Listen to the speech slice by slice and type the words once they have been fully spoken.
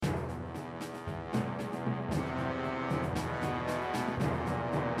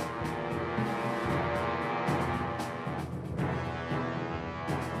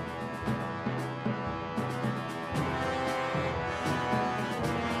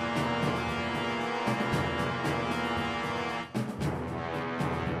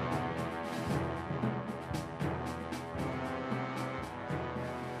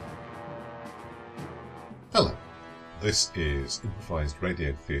This is Improvised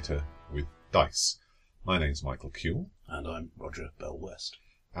Radio Theatre with Dice. My name's Michael Kuehl. And I'm Roger Bell-West.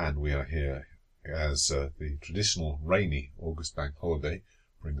 And we are here as the traditional rainy August bank holiday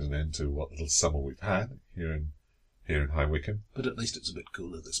brings an end to what little summer we've had here in High Wycombe. But at least it's a bit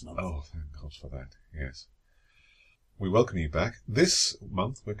cooler this month. Oh, thank God for that, yes. We welcome you back. This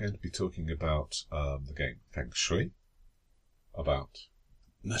month we're going to be talking about the game Feng Shui, about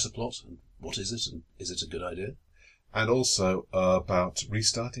Metaplot, and what is it, and is it a good idea? And also about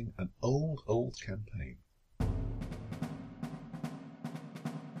restarting an old campaign.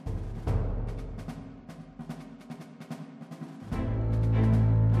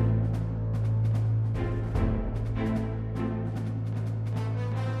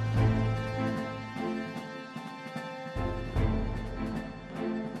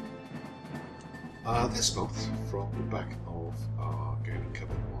 This month, from the back of our gaming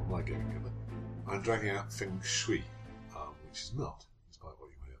cupboard, or my gaming cupboard, I'm dragging out Feng Shui, which is not, despite what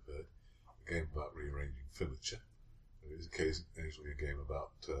you may have heard, a game about rearranging furniture. It is occasionally a game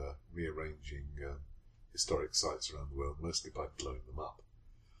about rearranging historic sites around the world, mostly by blowing them up.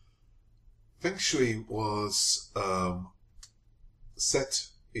 Feng Shui was set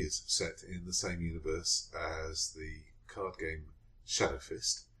in the same universe as the card game Shadow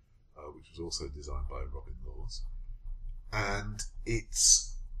Fist, which was also designed by Robin Laws. And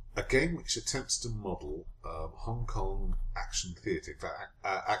it's a game which attempts to model Hong Kong action theatre, in fact,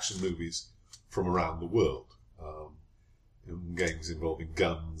 action movies from around the world. Games involving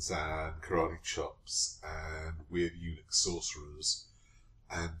guns and karate chops and weird eunuch sorcerers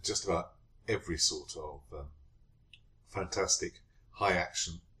and just about every sort of fantastic high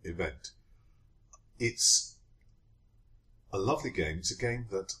action event. It's a lovely game. It's a game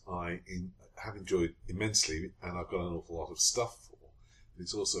that I have enjoyed immensely, and I've got an awful lot of stuff for.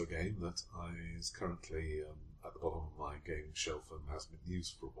 It's also a game that is currently at the bottom of my gaming shelf and hasn't been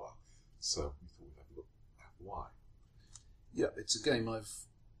used for a while. So we thought we'd have a look at why. Yeah, it's a game I've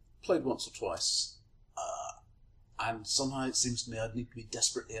played once or twice, and somehow it seems to me I'd need to be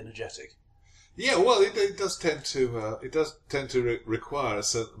desperately energetic. Yeah, well, it does tend to require a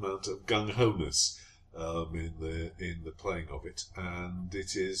certain amount of gung ho-ness in the playing of it, and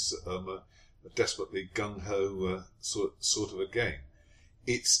it is a desperately gung ho sort of a game.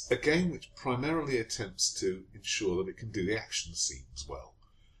 It's a game which primarily attempts to ensure that it can do the action scenes well,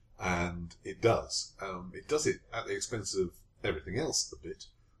 and it does. It does it at the expense of everything else a bit.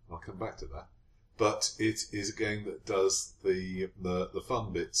 I'll come back to that. But it is a game that does the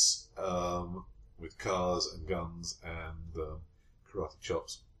fun bits with cars and guns and karate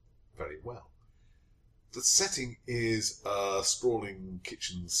chops very well. The setting is a sprawling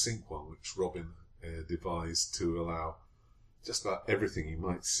kitchen sink one, which Robin devised to allow just about everything you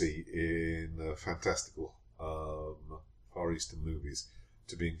might see in fantastical Far Eastern movies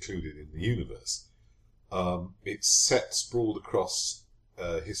to be included in the universe. It's set sprawled across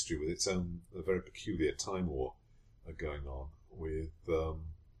history with its own very peculiar time war going on, with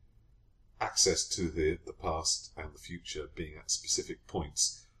access to the past and the future being at specific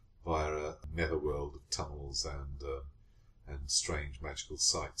points via a netherworld of tunnels and strange magical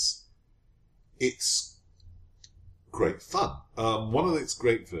sights. It's great fun. One of its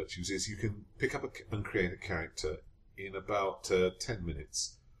great virtues is you can pick up and create a character in about 10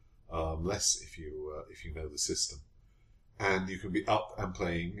 minutes, less if you know the system, and you can be up and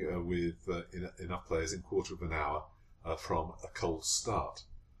playing with enough players in a quarter of an hour from a cold start.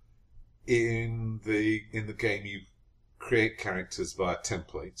 In the game, you create characters via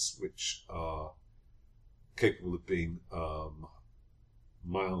templates, which are capable of being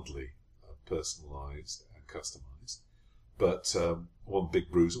mildly personalised and customised. But one big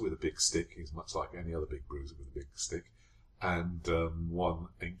bruiser with a big stick is much like any other big bruiser with a big stick, and one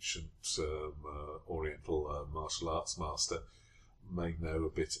ancient Oriental martial arts master may know a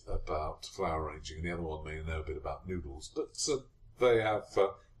bit about flower arranging, and the other one may know a bit about noodles. But they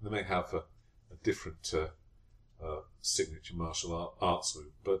may have a different signature martial arts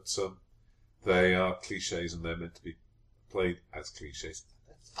move, but they are cliches and they're meant to be played as cliches.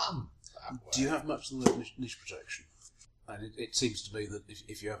 They're fun. Do you have much of the niche protection? And it seems to me that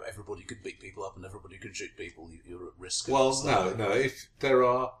if you have everybody can beat people up and everybody can shoot people, you're at risk. Well, no. If there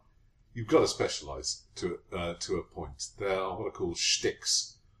are, you've got to specialise to a point. There are what are called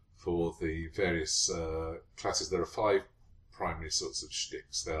shticks for the various classes. There are 5 primary sorts of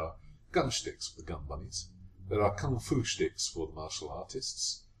shticks. There are gun shticks for the gun bunnies. There are kung fu sticks for the martial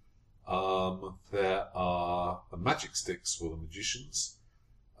artists. There are magic sticks for the magicians.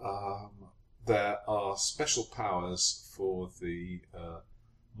 There are special powers for the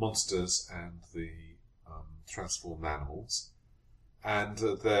monsters and the transformed animals, and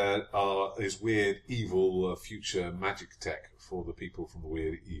there is weird, evil future magic tech for the people from the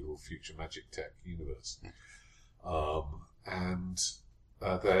weird, evil future magic tech universe. And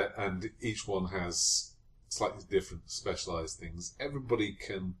each one has slightly different specialised things. Everybody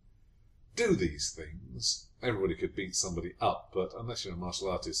can do these things. Everybody could beat somebody up, but unless you're a martial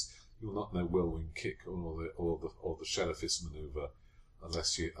artist, you'll not know whirlwind kick or the shadow fist manoeuvre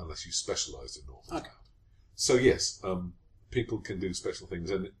unless you specialise in all of that. So yes, people can do special things,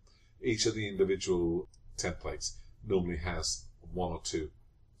 and each of the individual templates normally has one or two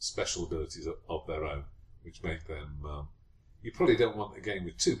special abilities of their own, which make them. You probably don't want a game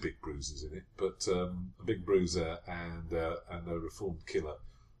with two big bruisers in it, but a big bruiser and a reformed killer,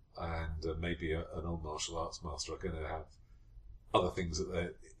 and maybe an old martial arts master are going to have other things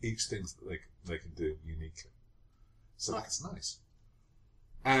that each things that they can do uniquely. So that's nice.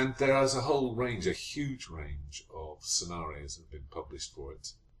 And there is a huge range of scenarios that have been published for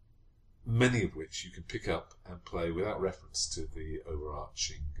it, many of which you can pick up and play without reference to the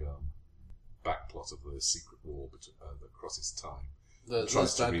overarching backplot of the secret war that crosses time. Those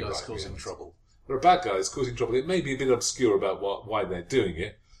bad guys causing trouble. There are bad guys causing trouble. It may be a bit obscure about why they're doing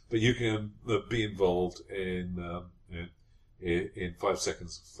it, but you can be involved in 5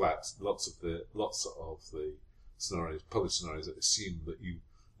 seconds flat. Lots of the scenarios, published scenarios, that assume that you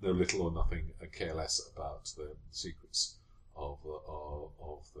know little or nothing and care less about the secrets of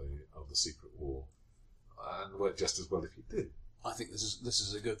the secret war, and work just as well if you do. I think this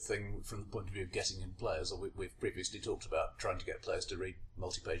is a good thing from the point of view of getting in players. We've previously talked about trying to get players to read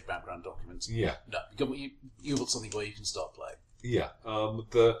multi-page background documents. Yeah. No, you want something where you can start playing. Yeah.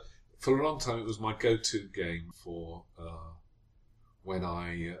 For a long time, it was my go-to game for when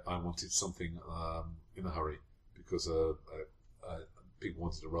I wanted something in a hurry, because people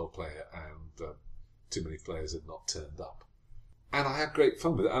wanted a role player and too many players had not turned up. And I had great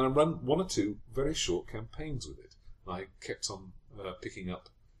fun with it, and I ran one or two very short campaigns with it. I kept on picking up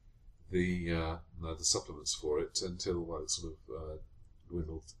the supplements for it until it sort of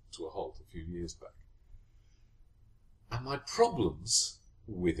dwindled to a halt a few years back. And my problems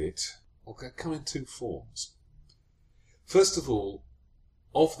with it come in two forms. First of all,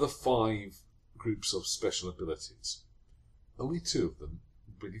 of the 5 groups of special abilities, only 2 of them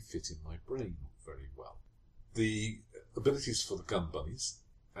really fit in my brain very well. The abilities for the gun bunnies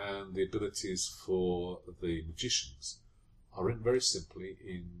and the abilities for the magicians are written very simply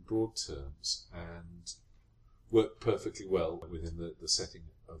in broad terms and work perfectly well within the setting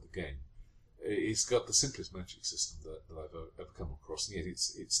of the game. It's got the simplest magic system that I've ever come across, and yet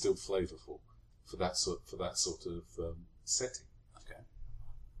it's still flavourful for that sort of setting. Okay.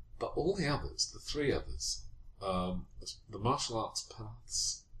 But all the others, the 3 others, the martial arts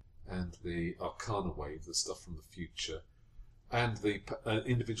paths and the Arcana wave, the stuff from the future, and the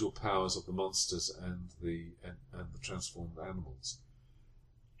individual powers of the monsters and the transformed animals,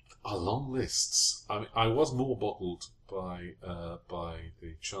 are long lists. I mean, I was more boggled by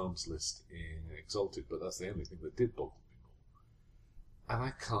the charms list in Exalted, but that's the only thing that did boggle me more. And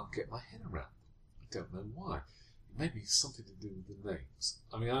I can't get my head around them. I don't know why. It may be something to do with the names.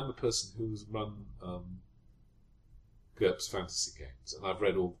 I mean, I'm a person who's run GURPS fantasy games, and I've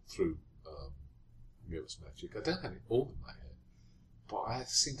read all through GURPS Magic. I don't have it all in my head, but I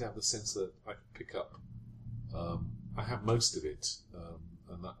seem to have the sense that I can pick up. I have most of it,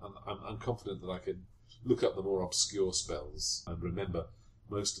 and I'm confident that I can look up the more obscure spells and remember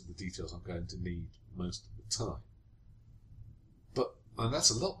most of the details I'm going to need most of the time. And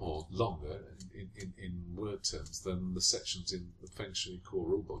that's a lot more longer in word terms than the sections in the Feng Shui core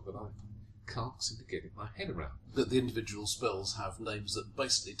rulebook that I can't seem to get in my head around. That the individual spells have names that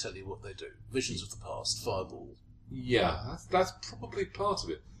basically tell you what they do. Visions of the past, fireball. Yeah, that's probably part of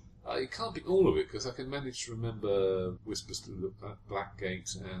it. It can't be all of it, because I can manage to remember Whispers Through the Black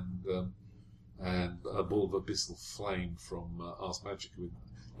Gate and a Ball of Abyssal Flame from Ars Magica.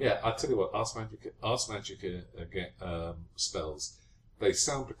 Yeah, I tell you what, Ars Magica spells, they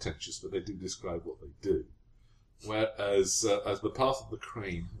sound pretentious, but they do describe what they do. Whereas as the Path of the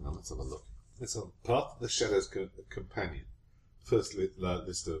Crane, now let's have a look. It's a Path of the Shadow's Companion. First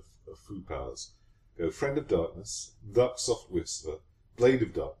list of food powers. Go Friend of Darkness, Dark Soft Whisper, Blade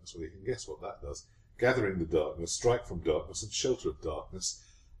of Darkness, well you can guess what that does, Gathering the Darkness, Strike from Darkness, and Shelter of Darkness.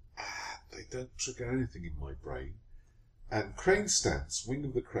 They don't trigger anything in my brain. And Crane Stance, Wing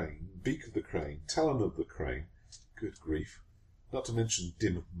of the Crane, Beak of the Crane, Talon of the Crane, good grief. Not to mention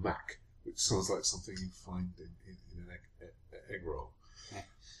Din of Mac, which sounds like something you find in an egg roll.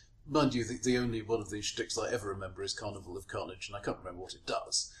 Mind you, the only one of these shticks I ever remember is Carnival of Carnage, and I can't remember what it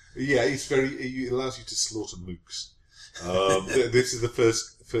does. Yeah, it allows you to slaughter mooks. This is the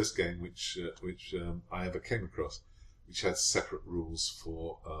first game which I ever came across, which had separate rules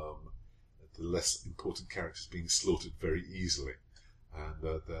for the less important characters being slaughtered very easily,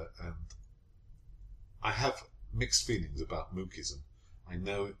 and I have mixed feelings about mookism. I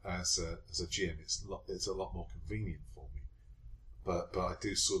know as a GM, it's a lot more convenient for me, but I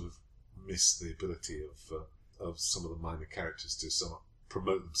do sort of miss the ability of some of the minor characters to somewhat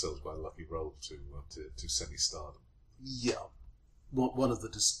promote themselves by lucky roll to semi-stardom. Yeah. One of the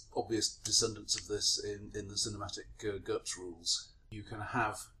obvious descendants of this in the cinematic GURPS rules, you can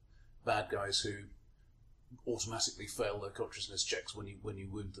have bad guys who automatically fail their consciousness checks when you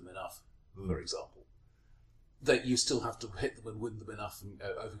wound them enough, for example. You still have to hit them and wound them enough and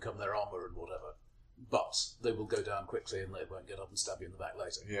overcome their armour and whatever, but they will go down quickly and they won't get up and stab you in the back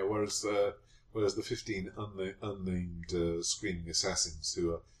later. Yeah, whereas the 15 unnamed screaming assassins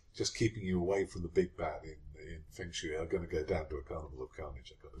who are just keeping you away from the big bad in Feng Shui are going to go down to a Carnival of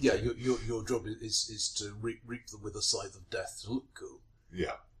Carnage. Yeah, your job is to reap them with a scythe of death to look cool.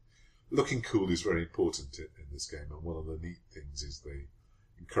 Yeah. Looking cool is very important in this game, and one of the neat things is the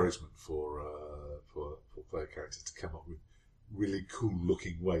encouragement for player characters to come up with really cool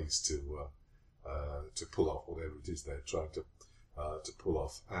looking ways to pull off whatever it is they're trying to pull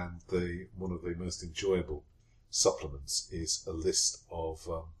off. And one of the most enjoyable supplements is a list of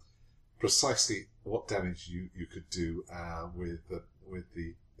precisely what damage you could do with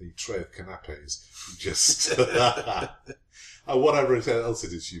the tray of canapes. Just whatever else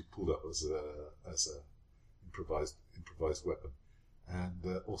it is you pulled up as a improvised weapon. And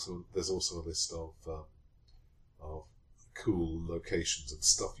also there's also a list of cool locations and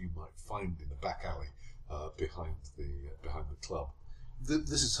stuff you might find in a back alley behind the club.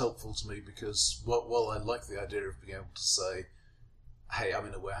 This is helpful to me because while I like the idea of being able to say, hey, I'm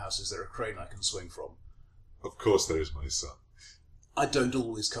in a warehouse, is there a crane I can swing from? Of course there is, my son. I don't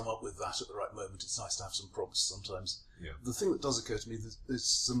always come up with that at the right moment. It's nice to have some prompts sometimes. Yeah. The thing that does occur to me is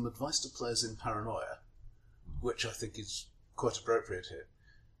some advice to players in Paranoia, which I think is quite appropriate here.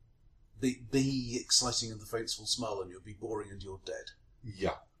 Be exciting and the fates will smile on you, be boring and you're dead.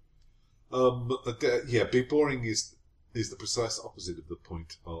 Yeah. Be boring is the precise opposite of the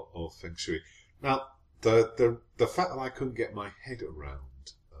point of Feng Shui. Now, the fact that I couldn't get my head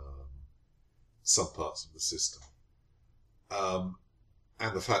around some parts of the system,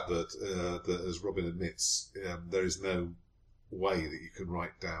 and the fact that as Robin admits, there is no way that you can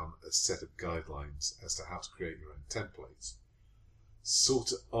write down a set of guidelines as to how to create your own templates,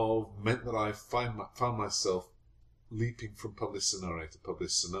 sort of meant that I found myself leaping from published scenario to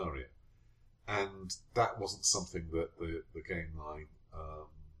published scenario. And that wasn't something that the game line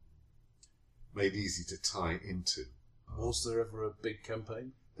made easy to tie into. Was there ever a big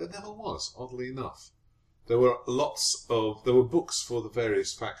campaign? There never was, oddly enough. There were books for the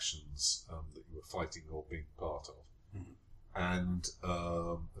various factions that you were fighting or being part of, and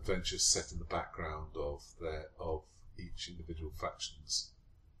adventures set in the background of each individual faction's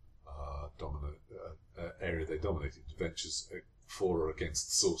area they dominated. Adventures for or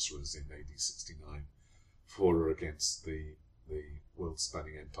against sorcerers in AD 69, for or against the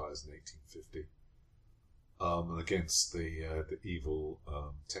world-spanning empires in 1850, and against the evil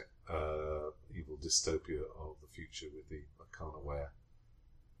evil dystopia of the future with the Arcana Ware.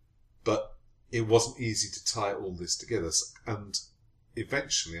 But it wasn't easy to tie all this together, and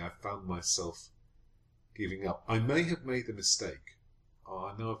eventually I found myself giving up. I may have made a mistake.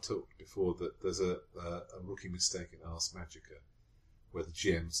 I know I've talked before that there's a rookie mistake in Ars Magica, where the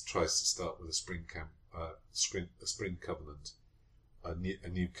GM tries to start with a spring covenant, a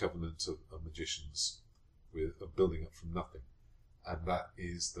new covenant of magicians, with building up from nothing, and that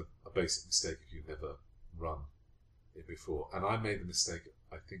is a basic mistake if you've never run it before. And I made the mistake,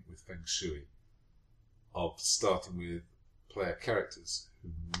 I think, with Feng Shui, of starting with player characters who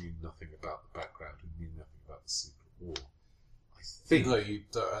knew nothing about the background, who knew nothing about the Secret War. I think,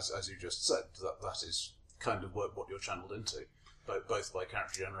 though, as you just said, that is kind of what you're channeled into. Both by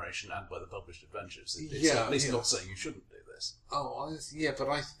character generation and by the published adventures. It's at least not saying you shouldn't do this. Oh, yeah, but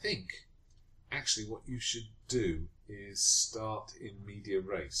I think actually what you should do is start in media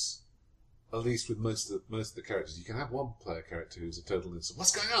res. At least with most of the characters, you can have one player character who's a total innocent.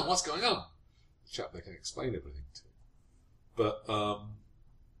 What's going on? What's going on? The chap they can explain everything to. But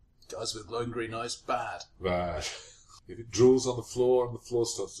guys with glowing green eyes, bad. Bad. If it drools on the floor and the floor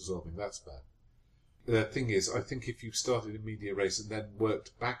starts dissolving, that's bad. The thing is, I think if you started in media res and then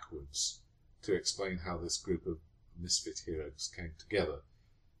worked backwards to explain how this group of misfit heroes came together,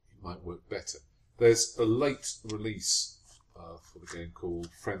 it might work better. There's a late release for the game called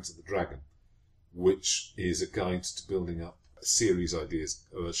Friends of the Dragon, which is a guide to building up series ideas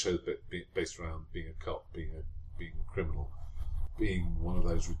of a show based around being a cop, being a criminal, being one of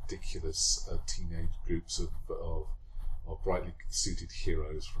those ridiculous teenage groups of brightly suited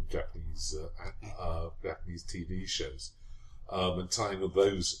heroes from Japanese TV shows, and tying all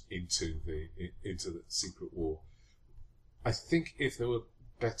those into the Secret War. I think if there were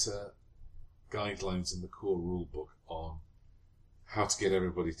better guidelines in the core rulebook on how to get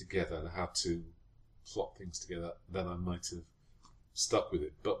everybody together and how to plot things together, then I might have stuck with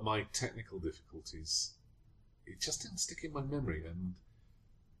it. But my technical difficulties, it just didn't stick in my memory, and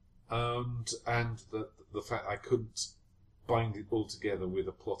the fact I couldn't bind it all together with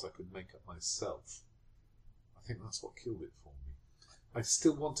a plot I could make up myself. I think that's what killed it for me. I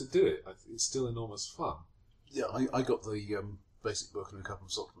still want to do it. It's still enormous fun. Yeah, I got the basic book and a couple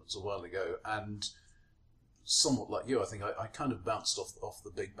of supplements a while ago, and somewhat like you, I think I kind of bounced off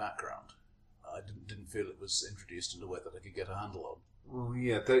the big background. I didn't feel it was introduced in a way that I could get a handle on. Well,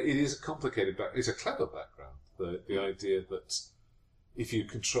 yeah, it is a complicated it's a clever background. The idea that if you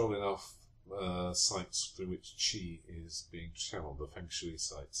control enough sites through which chi is being channeled, the feng shui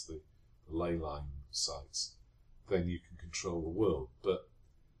sites, the ley line sites, then you can control the world. But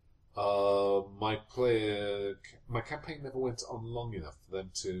my campaign never went on long enough for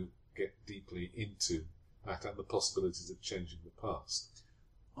them to get deeply into that and the possibilities of changing the past.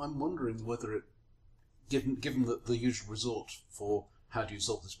 I'm wondering whether it, given that the usual resort for how do you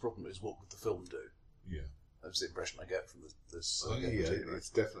solve this problem is what would the film do? Yeah. That's the impression I get from this. Yeah, it's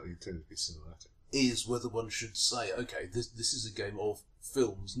definitely intended to be cinematic. Is whether one should say, okay, this is a game of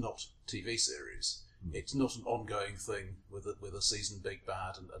films, not TV series. Mm. It's not an ongoing thing with a season big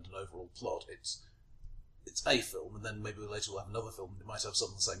bad and an overall plot. It's a film, and then maybe later we'll have another film. It might have some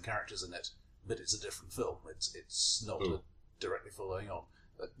of the same characters in it, but it's a different film. It's not directly following on.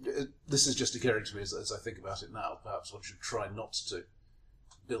 This is just occurring to me as I think about it now. Perhaps one should try not to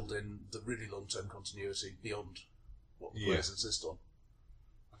build in the really long-term continuity beyond what the players insist on.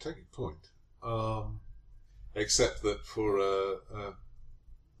 I take your point. Except that for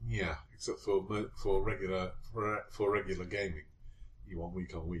regular gaming, you want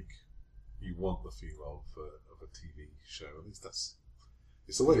week on week. You want the feel of a TV show. At least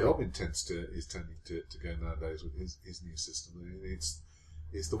it's the way Rob is tending to go nowadays with his new system.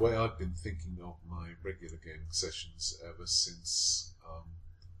 It's the way I've been thinking of my regular gaming sessions ever since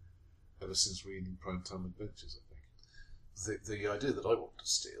reading Primetime Adventures, I think. The idea that I want to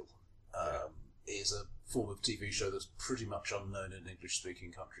steal is a form of TV show that's pretty much unknown in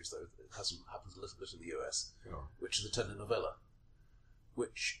English-speaking countries, though it happens a little bit in the US, which is the telenovela,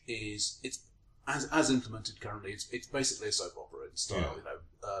 which is as implemented currently. It's basically a soap opera in style.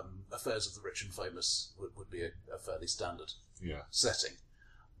 Affairs of the Rich and Famous would be a fairly standard setting,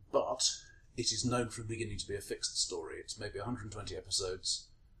 but it is known from the beginning to be a fixed story. It's maybe 120 episodes,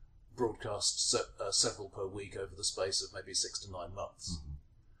 broadcast several per week over the space of maybe 6 to 9 months. Mm-hmm.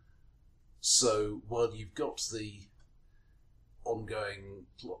 So while you've got the ongoing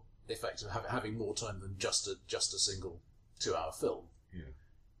plot effect of having more time than just a single 2-hour film,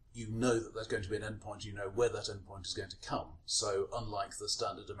 you know that there's going to be an endpoint. You know where that endpoint is going to come. So unlike the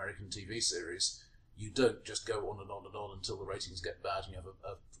standard American TV series, you don't just go on and on and on until the ratings get bad and you have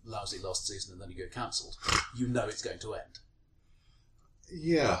a lousy last season and then you get cancelled. You know it's going to end.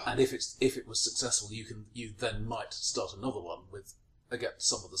 Yeah. And if it was successful, you then might start another one with, again,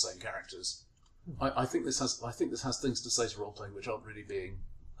 some of the same characters. I think this has things to say to role playing which aren't really being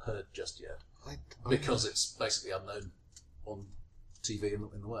heard just yet, because it's basically unknown on TV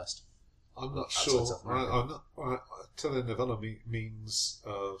in the West. I'm not sure. I'm not. Telenovela means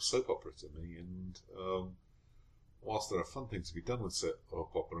soap opera to me, and whilst there are fun things to be done with soap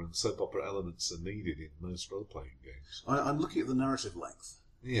opera, and soap opera elements are needed in most role-playing games. I'm looking at the narrative length.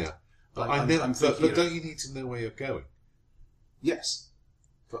 Yeah, but don't you need to know where you're going? Yes.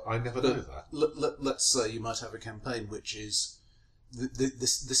 But I never know that. Let's say you might have a campaign which is...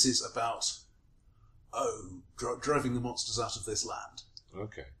 This is about, driving the monsters out of this land.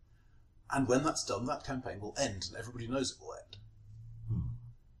 Okay. And when that's done, that campaign will end, and everybody knows it will end. Hmm.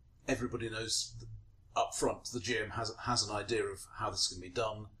 Everybody knows up front, the GM has an idea of how this is going to be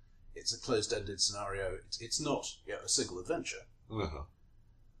done. It's a closed-ended scenario. It's not a single adventure. Uh-huh.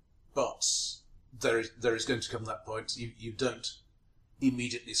 But there is going to come that point. You don't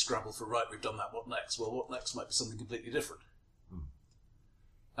immediately scrabble for, right, we've done that, what next? Well, what next might be something completely different. Hmm.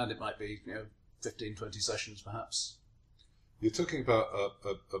 And it might be 15, 20 sessions perhaps. You're talking about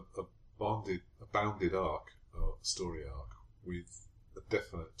a bounded arc, or story arc, with a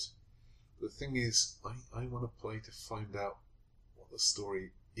definite. The thing is, I want to play to find out what the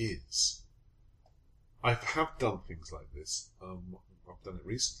story is. I have done things like this. I've done it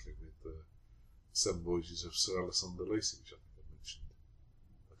recently with Seven Voyages of Sir Alexander Lacey, which I think I mentioned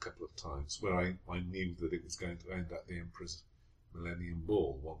a couple of times, where I knew that it was going to end at the Emperor's Millennium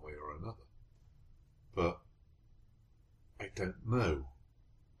Ball one way or another. But I don't know.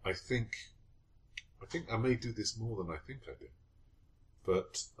 I think I may do this more than I think I do.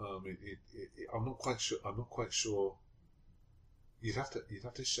 But I'm not quite sure. I'm not quite sure. You'd have to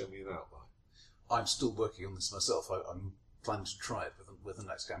show me an outline. I'm still working on this myself. I'm planning to try it with the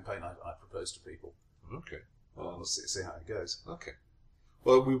next campaign I propose to people. Okay. We'll see how it goes. Okay.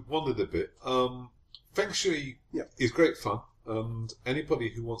 Well, we've wandered a bit. Feng Shui is great fun, and anybody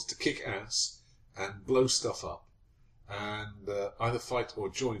who wants to kick ass and blow stuff up, and either fight or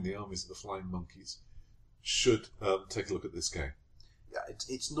join the armies of the Flying Monkeys, should take a look at this game. Yeah,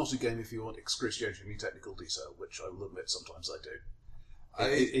 it's not a game if you want excruciatingly technical detail, which I will admit sometimes I do.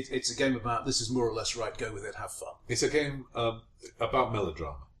 It's a game about, this is more or less right, go with it, have fun. It's a game about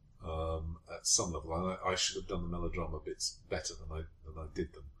melodrama at some level. And I should have done the melodrama bits better than I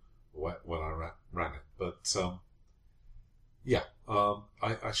did them when I ran it. But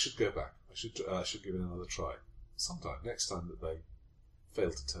I should go back. I should give it another try sometime, next time that they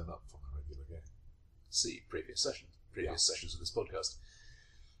fail to turn up for my regular game. See previous sessions of this podcast.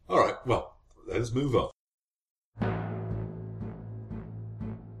 All right, well, let's move on.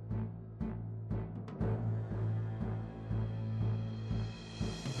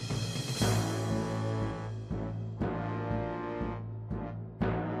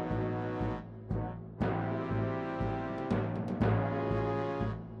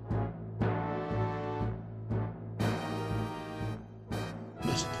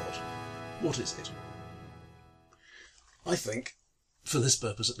 Metaplot. What is it? I think, for this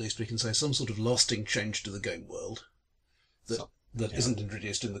purpose at least, we can say some sort of lasting change to the game world that isn't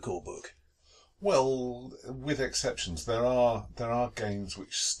introduced in the core book. Well, with exceptions, there are games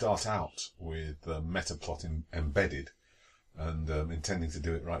which start out with metaplot embedded and intending to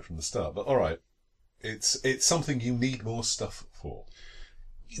do it right from the start. But all right, it's something you need more stuff for.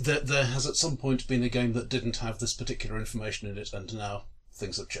 There has at some point been a game that didn't have this particular information in it, and now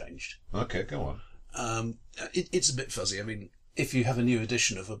things have changed. Okay, go on. It's a bit fuzzy. I mean, if you have a new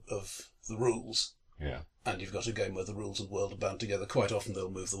edition of the rules, and you've got a game where the rules and world are bound together, quite often they'll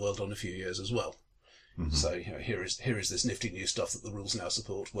move the world on a few years as well. Mm-hmm. So here is this nifty new stuff that the rules now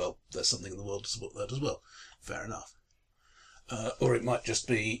support. Well, there's something in the world to support that as well. Fair enough. Or it might just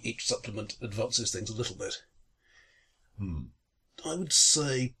be each supplement advances things a little bit. I would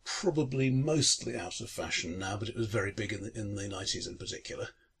say probably mostly out of fashion now, but it was very big in the 90s in particular.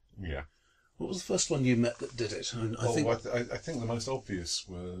 Yeah. What was the first one you met that did it? I think the most obvious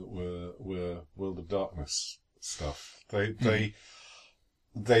were World of Darkness stuff. They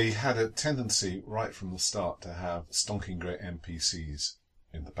had a tendency right from the start to have stonking great NPCs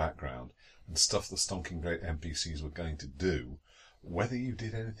in the background and stuff the stonking great NPCs were going to do, whether you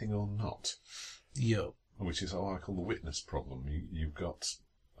did anything or not. Yeah. Which is what I call the witness problem. You've got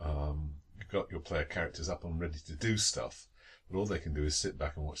your player characters up and ready to do stuff, but all they can do is sit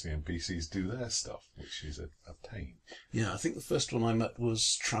back and watch the NPCs do their stuff, which is a pain. Yeah, I think the first one I met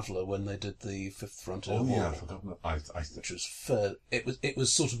was Traveller when they did the Fifth Frontier War. Oh yeah, I've forgotten that. Which was fair. It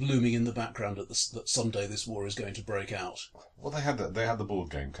was sort of looming in the background that someday this war is going to break out. Well, they had the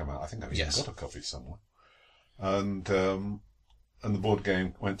board game come out. I think I've even got a copy somewhere, and the board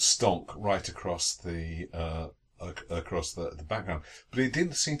game went stonk right across the background. But it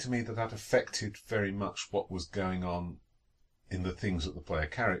didn't seem to me that affected very much what was going on in the things that the player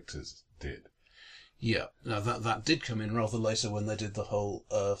characters did. Yeah, now that did come in rather later when they did the whole.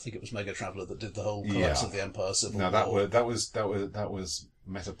 I think it was Mega Traveller that did the whole collapse of the Empire Civil War. Now that was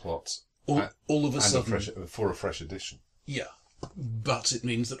Metaplot. All of a sudden for a fresh edition. Yeah. But it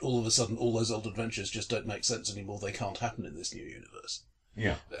means that all of a sudden all those old adventures just don't make sense anymore. They can't happen in this new universe.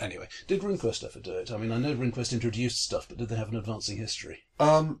 Yeah. But anyway, did RuneQuest ever do it? I mean, I know RuneQuest introduced stuff, but did they have an advancing history?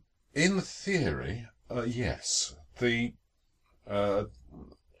 In theory, yes. The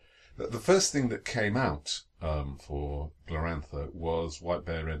first thing that came out for Glorantha was White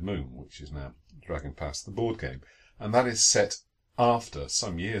Bear Red Moon, which is now Dragon Pass, the board game, and that is set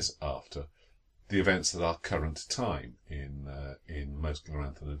some years after the events that are current time in most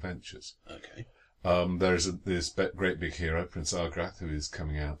Gloranthan adventures. Okay. There's this great big hero, Prince Argrath, who is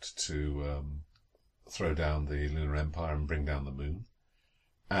coming out to throw down the Lunar Empire and bring down the moon,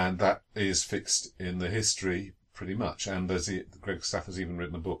 and that is fixed in the history pretty much. And Greg Staff has even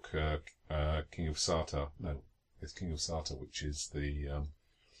written a book, King of Sartar. No, King of Sarta, which is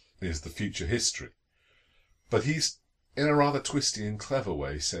the future history. But he's, in a rather twisty and clever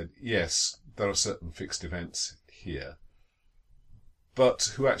way, said, yes, there are certain fixed events here,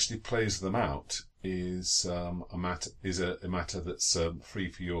 but who actually plays them out is a matter that's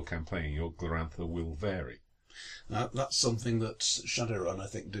free for your campaign. Your Glorantha will vary. That's something that Shadowrun, I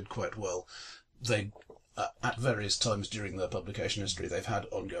think, did quite well. They, at various times during their publication history, they've had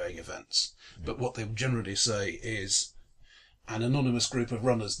ongoing events. But what they generally say is, an anonymous group of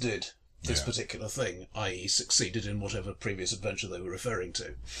runners did this particular thing, i.e. succeeded in whatever previous adventure they were referring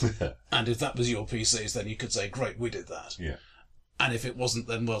to. And if that was your PCs, then you could say, great, we did that. Yeah. And if it wasn't,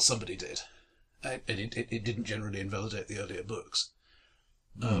 then, well, somebody did. And it didn't generally invalidate the earlier books.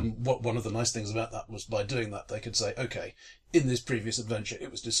 One of the nice things about that was by doing that, they could say, okay, in this previous adventure,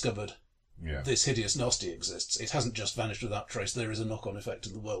 it was discovered this hideous nasty exists. It hasn't just vanished without trace. There is a knock-on effect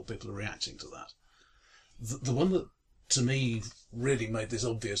in the world. People are reacting to that. The one that, to me, really made this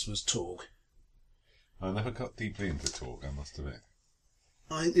obvious was Torg. I never got deeply into Torg, I must admit.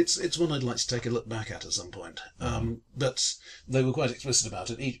 It's one I'd like to take a look back at some point. But they were quite explicit about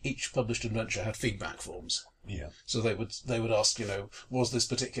it. Each published adventure had feedback forms. Yeah. So they would ask, was this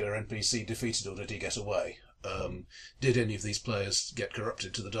particular NPC defeated or did he get away? Did any of these players get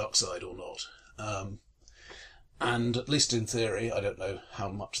corrupted to the dark side or not? And at least in theory, I don't know how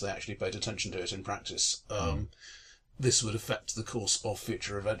much they actually paid attention to it in practice, this would affect the course of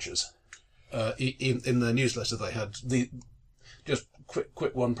future adventures. In their newsletter, they had just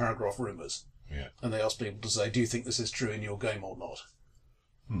quick one-paragraph rumours. Yeah. And they asked people to say, do you think this is true in your game or not?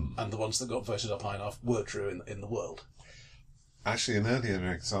 And the ones that got voted up high enough were true in the world. Actually, an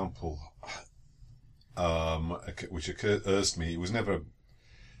earlier example, which occurs to me, it was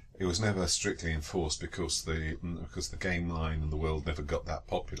never strictly enforced because the game line and the world never got that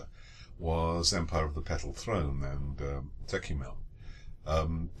popular, was Empire of the Petal Throne and Techimelm.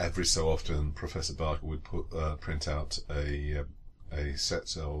 Every so often, Professor Barker would print out a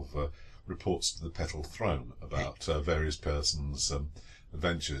set of reports to the Petal Throne about various persons'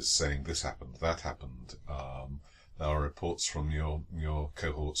 adventures, saying this happened, that happened. There are reports from your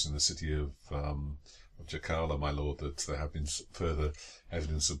cohorts in the city of Jakala, my lord, that there have been further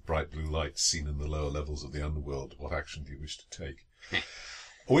evidence of bright blue light seen in the lower levels of the underworld. What action do you wish to take?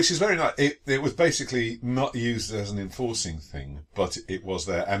 Which is very nice. It was basically not used as an enforcing thing, but it was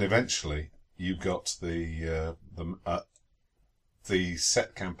there. And eventually, you got the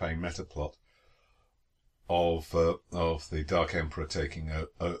set campaign meta plot of the Dark Emperor taking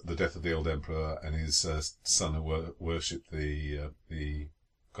the death of the old Emperor and his son who worshipped the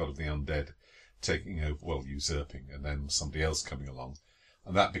god of the undead, taking over, usurping, and then somebody else coming along,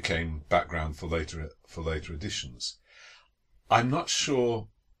 and that became background for later editions. I'm not sure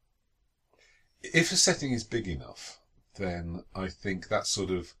if a setting is big enough, then I think that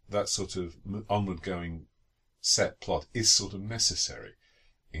sort of onward going set plot is sort of necessary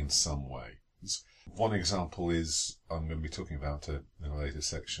in some way. One example is, I'm going to be talking about in a later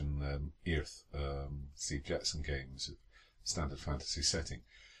section, Earth, Steve Jackson games, standard fantasy setting.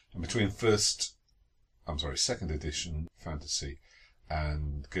 And between second edition fantasy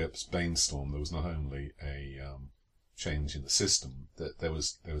and GURPS Banestorm, there was not only a change in the system, that there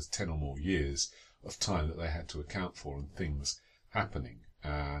was 10 or more years of time that they had to account for and things happening.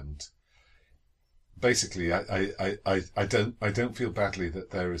 And basically, I don't feel badly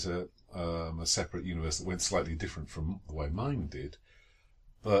that there is a separate universe that went slightly different from the way mine did,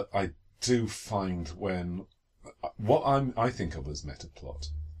 but I do find what I think of as meta plot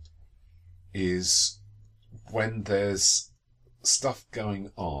is when there's stuff going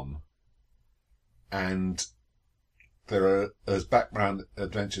on and there's background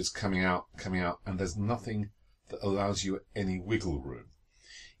adventures coming out, and there's nothing that allows you any wiggle room.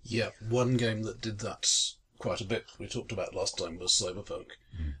 Yeah, one game that did that quite a bit, we talked about last time, was Cyberpunk.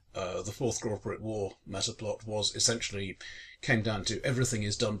 The Fourth Corporate War meta plot came down to everything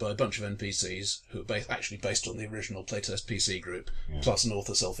is done by a bunch of NPCs who are actually based on the original playtest PC group, plus an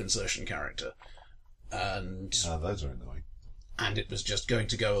author self-insertion character. And those are annoying. And it was just going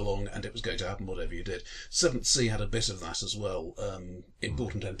to go along, and it was going to happen whatever you did. 7th Sea had a bit of that as well.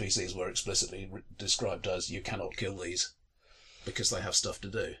 Important NPCs were explicitly described as, you cannot kill these, because they have stuff to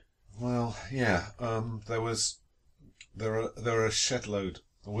do. Well, yeah. There are a shed load.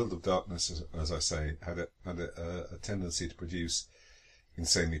 The World of Darkness, as I say, had a tendency to produce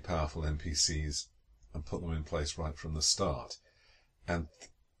insanely powerful NPCs and put them in place right from the start. And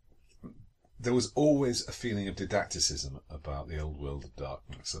there was always a feeling of didacticism about the old World of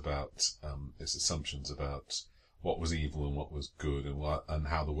Darkness, about its assumptions about what was evil and what was good, and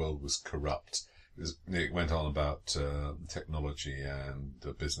how the world was corrupt. It It went on about technology and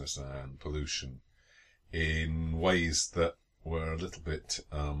business and pollution in ways that were a little bit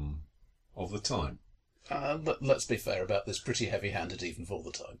of the time. Let's be fair about this, pretty heavy-handed even for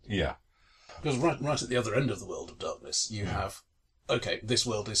the time. Yeah. Because right at the other end of the world of darkness, you have, okay, this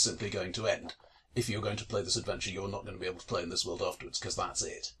world is simply going to end. If you're going to play this adventure, you're not going to be able to play in this world afterwards, because that's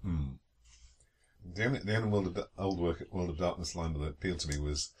it. The only World of Darkness line that appealed to me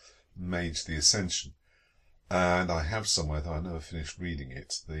was Mage the Ascension. And I have somewhere, though I never finished reading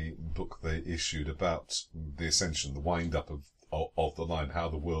it, the book they issued about the Ascension, the wind-up of the line, how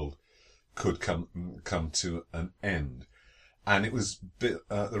the world could come to an end. And it was the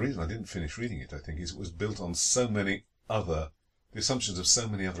reason I didn't finish reading it, I think, is it was built on the assumptions of so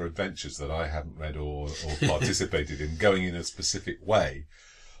many other adventures that I hadn't read or participated in, going in a specific way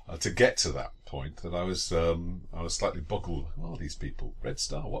to get to that point, that I was slightly boggled. What are these people? Red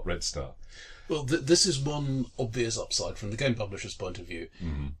Star? What Red Star? Well, this is one obvious upside from the game publisher's point of view.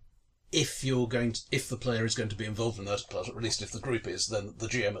 Mm-hmm. If the player is going to be involved in that, at least if the group is, then the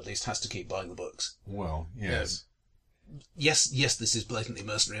GM at least has to keep buying the books. Well, yes. Yes, this is blatantly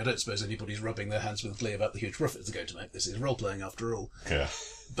mercenary. I don't suppose anybody's rubbing their hands with glee about the huge profit they're going to make. This is role-playing after all. Yeah.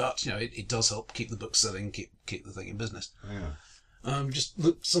 But, it does help keep the books selling, keep the thing in business. Yeah. Just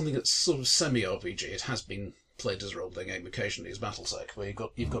look, something that's sort of semi-RPG. It has been played as a role-playing game occasionally, as Battletech, where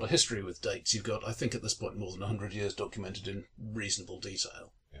you've got a history with dates. You've got, I think at this point, more than 100 years documented in reasonable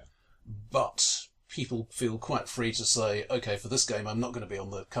detail. Yeah. But people feel quite free to say, okay, for this game, I'm not going to be on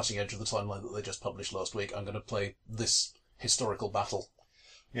the cutting edge of the timeline that they just published last week. I'm going to play this historical battle.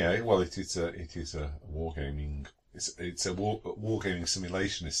 Yeah, well, it is a wargaming. It's a wargaming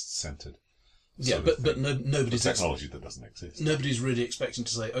simulationist centered. Yeah, but nobody's technology that doesn't exist. Nobody's really expecting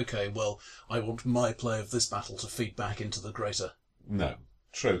to say, okay, well, I want my play of this battle to feed back into the greater. No,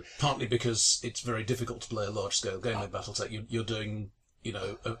 true. Partly because it's very difficult to play a large-scale game like Battletech. You're doing,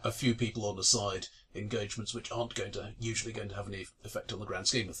 a few people on the side engagements which aren't usually going to have any effect on the grand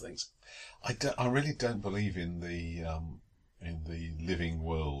scheme of things. I really don't believe in the living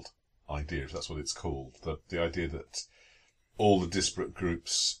world idea, if that's what it's called. The idea that all the disparate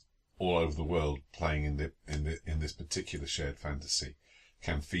groups all over the world playing in this particular shared fantasy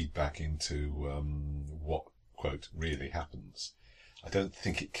can feed back into what, quote, really happens. I don't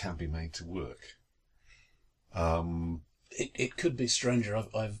think it can be made to work. It could be stranger.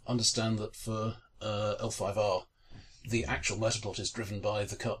 I understand that for L5R, the actual metaplot is driven by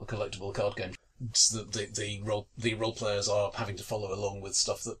the collectible card game. The role players are having to follow along with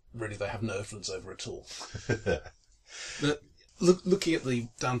stuff that really they have no influence over at all. But looking at the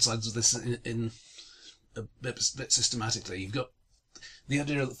downsides of this in a bit systematically, you've got the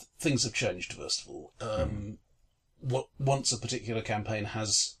idea that things have changed. First of all, once a particular campaign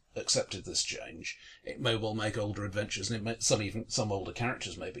has accepted this change, it may well make older adventures, and some older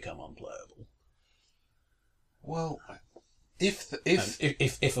characters may become unplayable. Well, if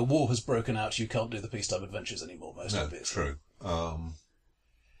a war has broken out, you can't do the peacetime adventures anymore. Most obviously, true.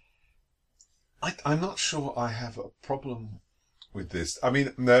 I'm not sure I have a problem with this. I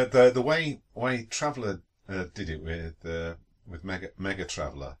mean, the way Traveller did it with Mega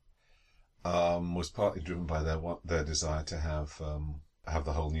Traveller was partly driven by their desire to have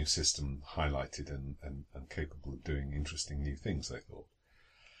the whole new system highlighted and capable of doing interesting new things, they thought.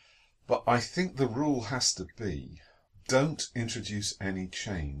 But I think the rule has to be, don't introduce any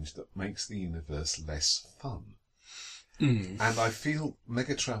change that makes the universe less fun. And I feel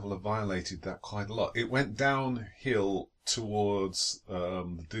Mega Traveller violated that quite a lot. It went downhill towards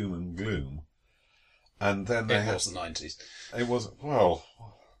the doom and gloom, and then it was the 90s. It was, well,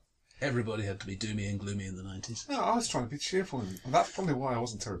 everybody had to be doomy and gloomy in the 90s. No, I was trying to be cheerful, and that's probably why I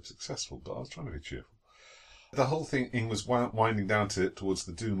wasn't terribly successful. But I was trying to be cheerful. The whole thing was winding down towards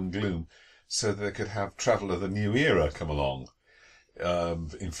the doom and gloom, so that they could have Traveller: The New Era come along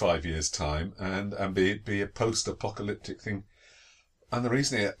in 5 years' time and be a post-apocalyptic thing. And the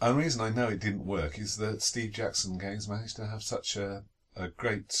reason I know it didn't work is that Steve Jackson Games managed to have such a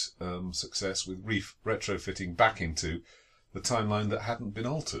great success with retrofitting back into the timeline that hadn't been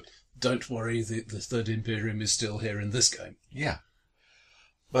altered. Don't worry, the Third Imperium is still here in this game. Yeah,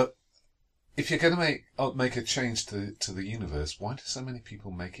 but if you're going to make a change to the universe, why do so many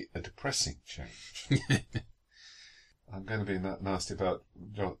people make it a depressing change? I'm going to be nasty about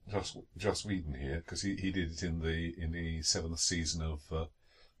Joss Whedon here, because he did it in the 7th season of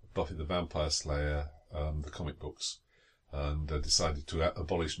Buffy the Vampire Slayer, the comic books, and decided to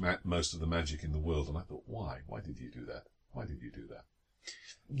abolish most of the magic in the world. And I thought, why? Why did you do that? Why did you do that?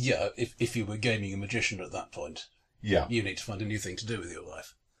 Yeah, if you were gaming a magician at that point, yeah, you need to find a new thing to do with your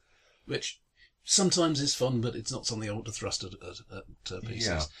life. Which, sometimes is fun, but it's not something I want to thrust at PCs.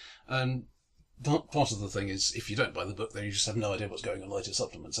 Yeah. And part of the thing is, if you don't buy the book, then you just have no idea what's going on later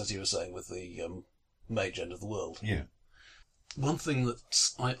supplements, as you were saying with the Mage End of the World. Yeah. One thing that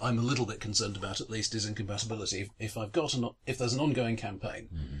I'm a little bit concerned about, at least, is incompatibility. If there's an ongoing campaign,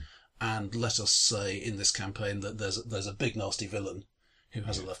 and let us say in this campaign that there's a big nasty villain who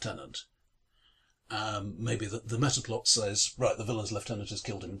has a lieutenant, maybe the meta plot says, right, the villain's lieutenant has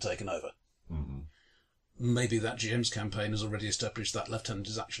killed him and taken over. Mm-hmm. Maybe that GM's campaign has already established that lieutenant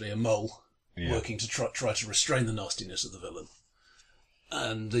is actually a mole working to try to restrain the nastiness of the villain,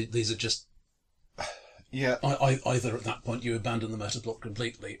 and these are just. Yeah. Either at that point you abandon the meta plot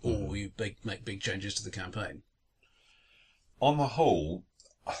completely, or you make big changes to the campaign. On the whole,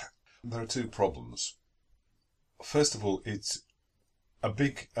 there are two problems. First of all, it's a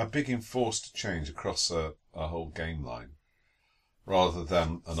big enforced change across a whole game line, rather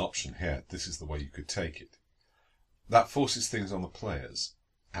than an option here. This is the way you could take it. That forces things on the players,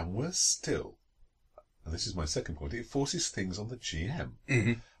 and worse still, and this is my second point, it forces things on the GM.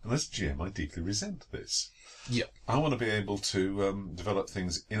 Mm-hmm. And as GM, I deeply resent this. Yeah. I want to be able to develop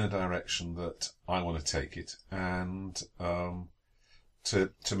things in a direction that I want to take it, and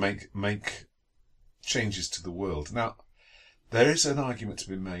to make changes to the world. Now, there is an argument to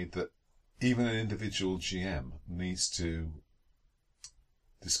be made that even an individual GM needs to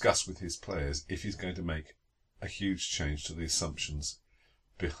discuss with his players if he's going to make a huge change to the assumptions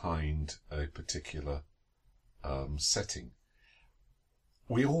behind a particular setting.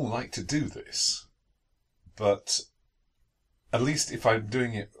 We all like to do this, but at least if I'm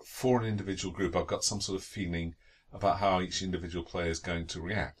doing it for an individual group, I've got some sort of feeling about how each individual player is going to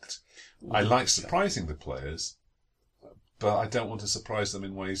react. I like surprising the players, but I don't want to surprise them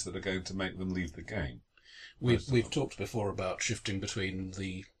in ways that are going to make them leave the game. We've talked before about shifting between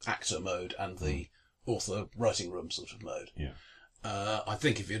the actor mode and the author writing room sort of mode. Yeah. I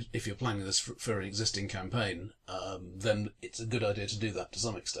think if you're planning this for an existing campaign, then it's a good idea to do that to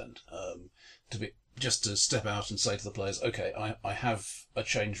some extent. Just to step out and say to the players, okay, I have a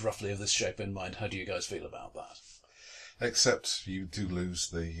change roughly of this shape in mind. How do you guys feel about that? Except you do lose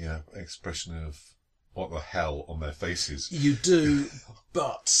the expression of what the hell on their faces. You do,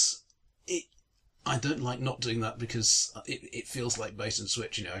 but I don't like not doing that because it feels like bait and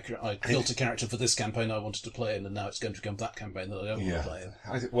switch. You know, I built a character for this campaign I wanted to play in, and now it's going to become that campaign that I don't want to play in.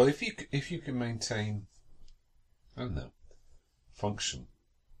 Well, if you can maintain, I don't know, function.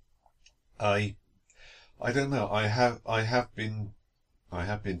 I don't know. I have been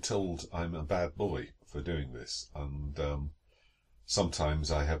told I'm a bad boy for doing this, and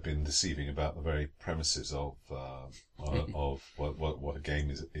sometimes I have been deceiving about the very premises of what a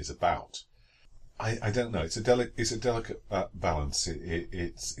game is about. I don't know. It's a delicate balance.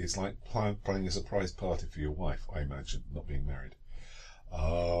 It's like planning a surprise party for your wife. I imagine, not being married.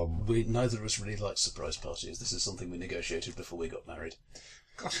 Neither of us really like surprise parties. This is something we negotiated before we got married.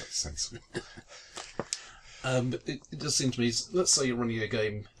 Gosh, that's sensible. But it does seem to me, let's say you're running a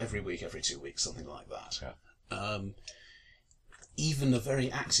game every week, every 2 weeks, something like that. Yeah. Even a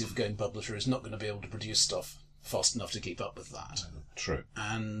very active game publisher is not going to be able to produce stuff fast enough to keep up with that. True.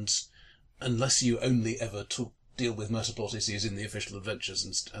 And unless you only ever deal with metaplot issues in the official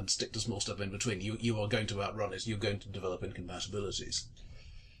adventures and stick to small stuff in between, you are going to outrun it. You're going to develop incompatibilities.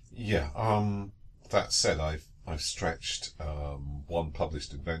 Yeah. That said, I've stretched one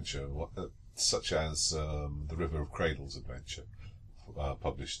published adventure, such as the River of Cradles adventure,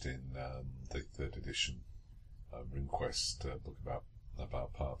 published in the 3rd edition RuneQuest book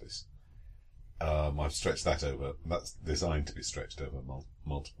about Parvis. I've stretched that over. That's designed to be stretched over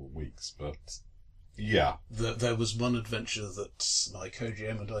multiple weeks, but yeah. There was one adventure that my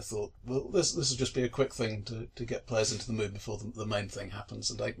co-GM and I thought, well, this will just be a quick thing to get players into the mood before the main thing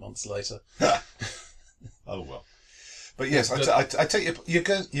happens, and 8 months later. Oh well. But yes, I take you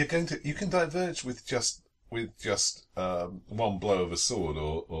can diverge with just one blow of a sword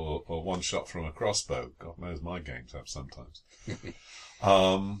or one shot from a crossbow. God knows my games have sometimes.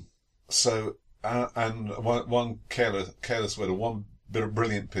 So and one careless word or one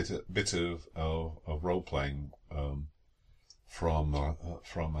brilliant bit of role playing from a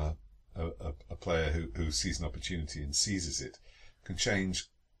player who sees an opportunity and seizes it can change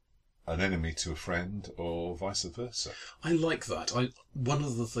an enemy to a friend or vice versa. I like that. One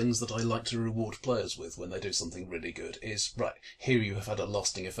of the things that I like to reward players with when they do something really good is, right, here you have had a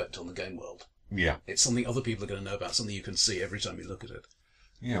lasting effect on the game world. Yeah. It's something other people are going to know about, something you can see every time you look at it.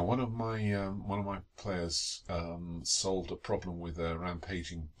 Yeah, one of my players solved a problem with a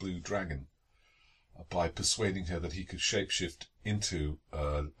rampaging blue dragon by persuading her that he could shapeshift into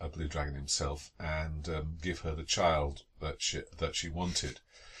a blue dragon himself and give her the child that she wanted.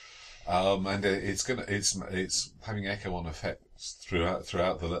 And it's having echo-on effects throughout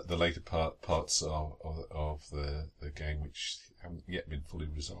the later parts of the game, which haven't yet been fully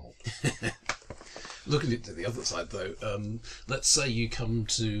resolved. Looking at the other side, though, let's say you come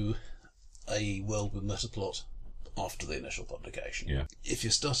to a world with meta plot after the initial publication. Yeah. If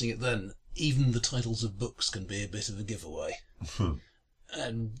you're starting it then, even the titles of books can be a bit of a giveaway.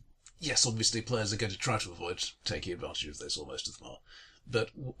 And yes, obviously players are going to try to avoid taking advantage of this, or most of them are.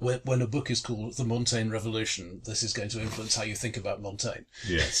 But when a book is called The Montaigne Revolution, this is going to influence how you think about Montaigne.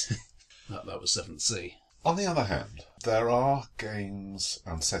 Yes. That was Seventh Sea. On the other hand, there are games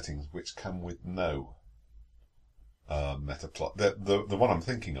and settings which come with no meta plot. The one I'm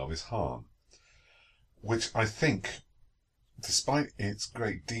thinking of is Harn, which I think, despite its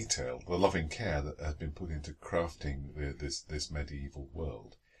great detail, the loving care that has been put into crafting this medieval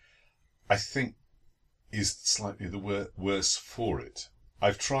world, I think is slightly the worse for it.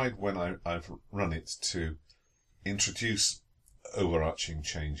 I've tried when I've run it to introduce overarching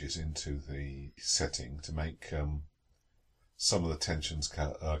changes into the setting to make some of the tensions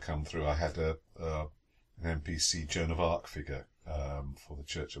come through. I had an NPC Joan of Arc figure for the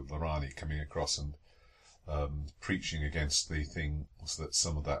Church of Lorani coming across and preaching against the things that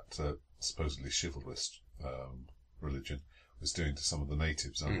some of that supposedly chivalrous religion was doing to some of the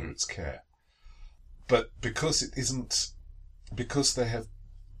natives under its care. But because they have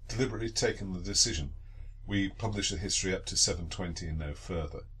deliberately taken the decision, we publish the history up to 720 and no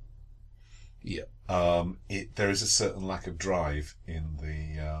further. Yeah. There is a certain lack of drive in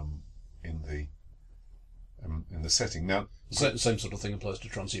the setting. Now, same sort of thing applies to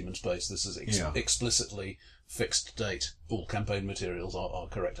Transhuman Space. This is explicitly fixed date. All campaign materials are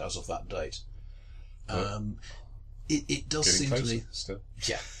correct as of that date. It does seem to me still.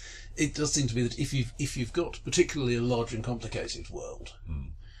 Yeah. It does seem to be that if you've got particularly a large and complicated world,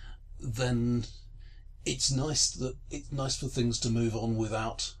 then it's nice for things to move on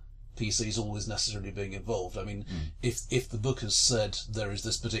without PCs always necessarily being involved. I mean, if the book has said there is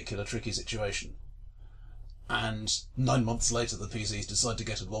this particular tricky situation, and 9 months later the PCs decide to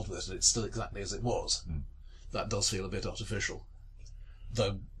get involved with it and it's still exactly as it was, that does feel a bit artificial.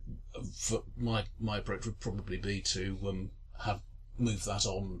 Though, for my approach would probably be to move that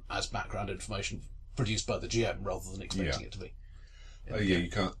on as background information produced by the GM rather than expecting it to be. You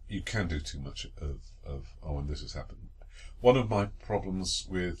can do too much of when this has happened. One of my problems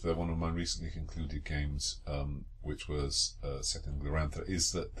with one of my recently concluded games, which was set in Glorantha,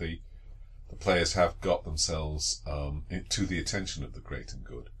 is that the players have got themselves to the attention of the great and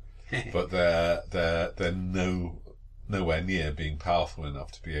good, but they're nowhere near being powerful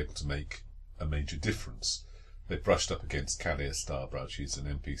enough to be able to make a major difference. They brushed up against Kalia Starbrow. She's an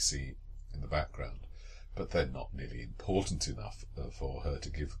NPC in the background, but they're not nearly important enough for her to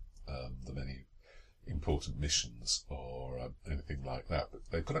give them any important missions or anything like that. But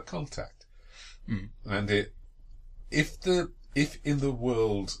they've got a contact, and if in the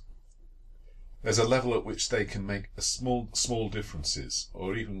world there's a level at which they can make a small differences,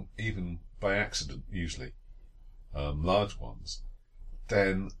 or even by accident, usually large ones,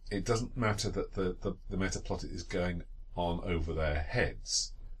 then it doesn't matter that the meta plot is going on over their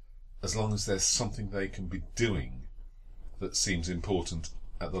heads, as long as there's something they can be doing that seems important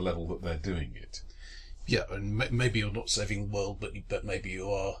at the level that they're doing it. Yeah, and maybe you're not saving the world, but maybe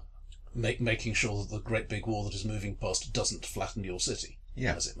you are making sure that the great big war that is moving past doesn't flatten your city,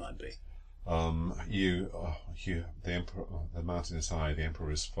 as it might be. The emperor, the mountain is high, the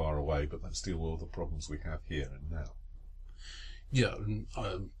emperor is far away, but let's deal with all the problems we have here and now. Yeah,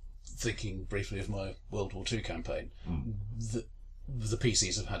 and thinking briefly of my World War II campaign, the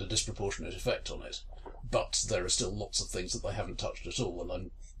PCs have had a disproportionate effect on it, but there are still lots of things that they haven't touched at all, and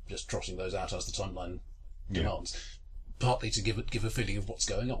I'm just trotting those out as the timeline demands, partly to give a feeling of what's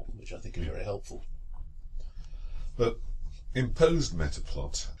going on, which I think is very helpful. But imposed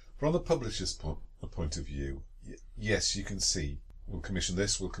metaplot, from the publisher's point of view, yes, you can see, we'll commission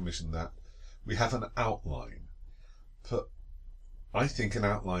this, we'll commission that. We have an outline, but I think an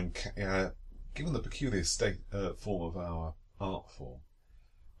outline, given the peculiar form of our art form,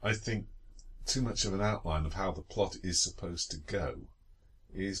 I think too much of an outline of how the plot is supposed to go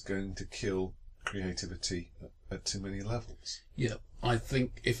is going to kill creativity at too many levels. Yeah, I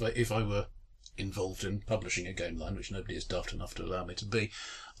think if I were involved in publishing a game line, which nobody is daft enough to allow me to be,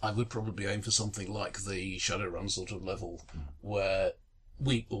 I would probably aim for something like the Shadowrun sort of level, where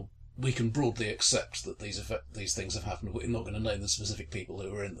we can broadly accept that these things have happened, but we're not going to name the specific people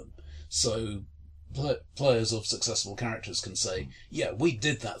who are in them. So players of successful characters can say, yeah, we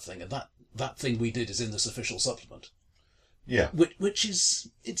did that thing, and that thing we did is in this official supplement. Yeah. Which is,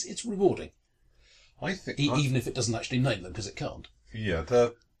 it's rewarding. I think... Even if it doesn't actually name them, because it can't. Yeah,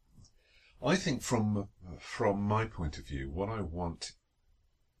 I think from my point of view, what I want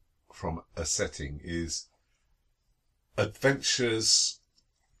from a setting is adventures,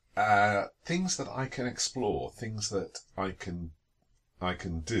 things that I can explore, things that I can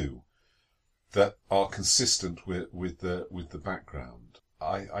do that are consistent with the background.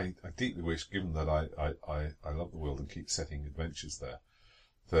 I deeply wish, given that I love the world and keep setting adventures there,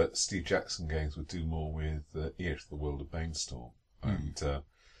 that Steve Jackson Games would do more with Earth, the world of Bainstorm, and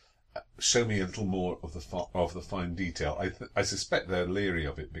show me a little more of the fine detail. I suspect they're leery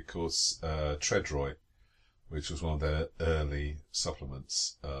of it because Treadroy, which was one of their early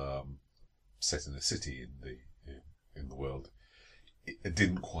supplements, set in a city in the world, it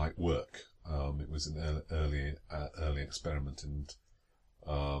didn't quite work. It was an early experiment and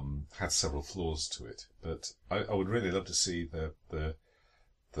had several flaws to it. But I would really love to see the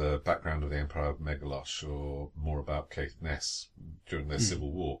background of the Empire of Megalosh, or more about Caithness during their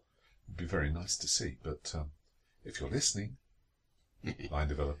civil war. It'd be very nice to see. But if you're listening, line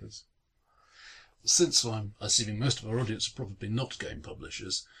developers. Since I'm assuming most of our audience are probably not game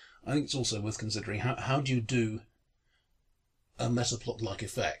publishers, I think it's also worth considering how do you do a metaplot-like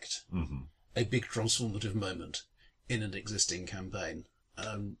effect, a big transformative moment in an existing campaign.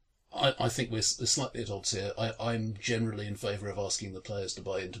 I think we're slightly at odds here. I'm generally in favour of asking the players to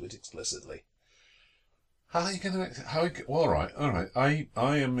buy into it explicitly. How are you going to? Well, all right.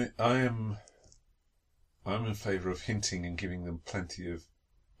 I am in favour of hinting and giving them plenty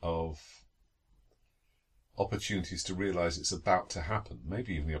of opportunities to realise it's about to happen.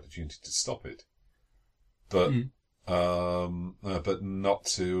 Maybe even the opportunity to stop it, but not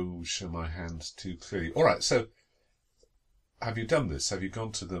to show my hand too clearly. All right. So, have you done this? Have you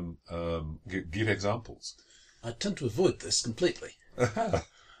gone to them? Give examples. I tend to avoid this completely.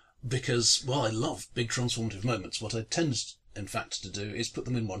 Because, while I love big transformative moments, what I tend, in fact, to do is put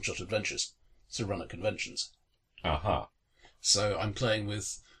them in one-shot adventures, so run at conventions. Aha. So I'm playing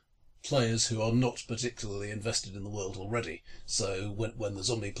with players who are not particularly invested in the world already, so when the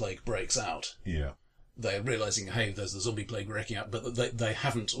zombie plague breaks out, they're realising, hey, there's the zombie plague breaking out, but they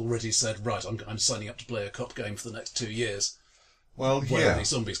haven't already said, right, I'm signing up to play a cop game for the next 2 years. Well, Where are these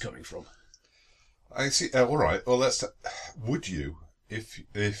zombies coming from? I see. All right. Well, would you...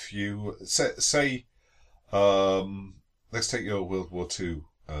 If you say, let's take your World War II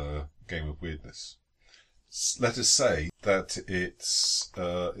game of weirdness. Let us say that it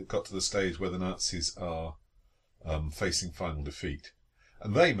got to the stage where the Nazis are facing final defeat,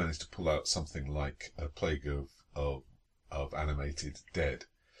 and they managed to pull out something like a plague of animated dead,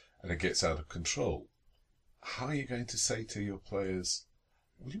 and it gets out of control. How are you going to say to your players,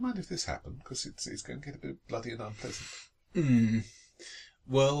 "Would you mind if this happened? Because it's going to get a bit bloody and unpleasant."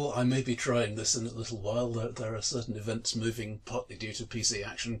 Well, I may be trying this in a little while. There are certain events moving, partly due to PC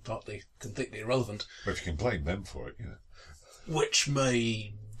action, partly completely irrelevant. But if you can blame them for it, which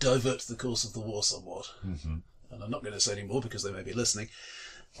may divert the course of the war somewhat. Mm-hmm. And I'm not going to say any more because they may be listening.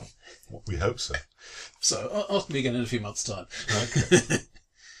 We hope so. So, ask me again in a few months' time. Okay.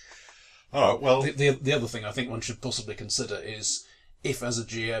 All right, well... The other thing I think one should possibly consider is, if as a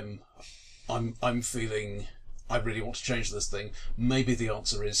GM I'm feeling... I really want to change this thing, maybe the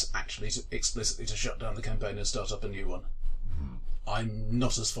answer is actually explicitly to shut down the campaign and start up a new one. I'm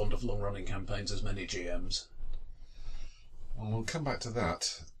not as fond of long-running campaigns as many GMs. Well, we'll come back to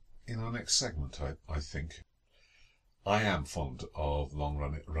that in our next segment, I think. I am fond of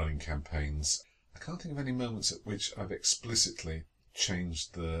long-running campaigns. I can't think of any moments at which I've explicitly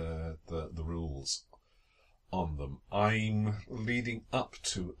changed the rules on them. I'm leading up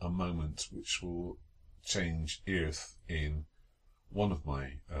to a moment which will change Earth in one of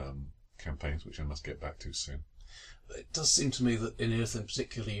my campaigns, which I must get back to soon. It does seem to me that in Earth in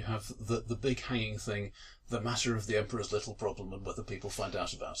particular you have the big hanging thing, the matter of the Emperor's little problem and whether people find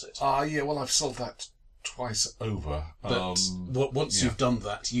out about it. Yeah, well, I've solved that twice over. But once you've done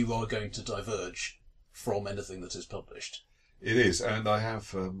that, you are going to diverge from anything that is published. It is, and I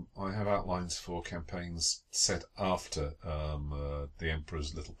have outlines for campaigns set after the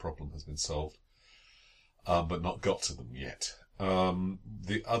Emperor's little problem has been solved. But not got to them yet.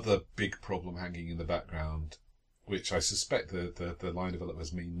 The other big problem hanging in the background, which I suspect the line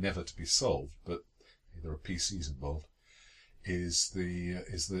developers mean never to be solved, but there are PCs involved, is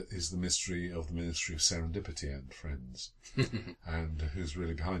the mystery of the Ministry of Serendipity and Friends, and who's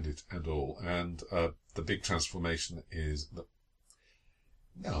really behind it and all. And the big transformation is that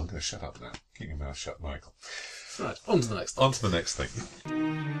No, I'm going to shut up now. Keep your mouth shut, Michael. Right, on to the next thing. On to the next thing.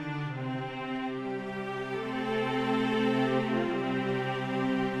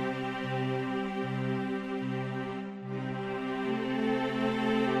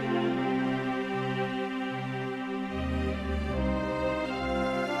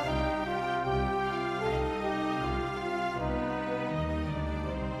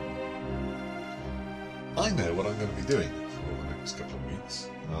 I know what I'm going to be doing for the next couple of weeks,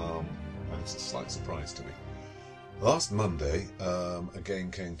 and it's a slight surprise to me. Last Monday, a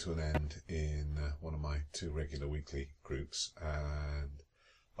game came to an end in one of my 2 regular weekly groups, and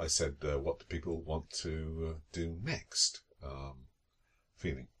I said, what do people want to do next?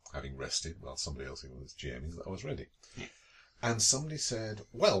 Feeling, having rested while somebody else was GMing, that I was ready. And somebody said,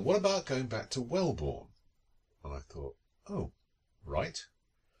 well, what about going back to Wellborn? And I thought, oh, right.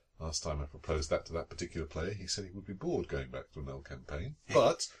 Last time I proposed that to that particular player, he said he would be bored going back to an old campaign.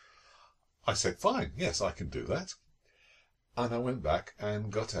 But I said, fine, yes, I can do that. And I went back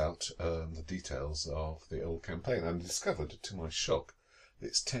and got out the details of the old campaign and discovered, to my shock,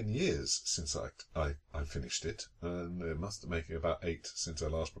 it's 10 years since I finished it, and it must make it about 8 since I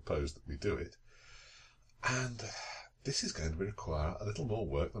last proposed that we do it. And this is going to require a little more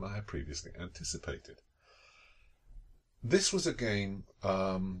work than I had previously anticipated. This was a game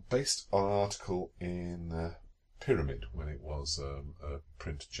based on an article in Pyramid when it was a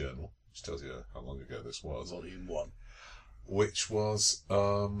print journal, which tells you how long ago this was. Volume 1. Which was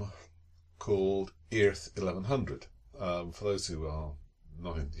called Earth 1100. For those who are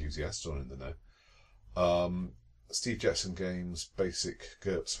not enthusiasts or in the know, Steve Jackson Games' basic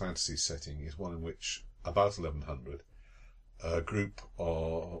GURPS fantasy setting is one in which, about 1100, a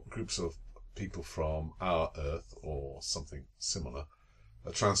groups of people from our Earth, or something similar,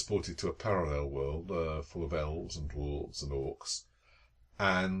 are transported to a parallel world full of elves and dwarves and orcs,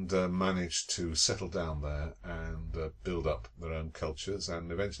 and manage to settle down there and build up their own cultures, and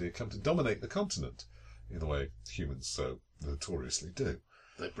eventually come to dominate the continent in the way humans so notoriously do.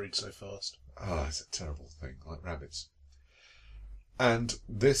 They breed so fast. Ah, it's a terrible thing, like rabbits. And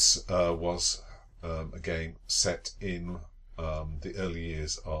this was a game set in the early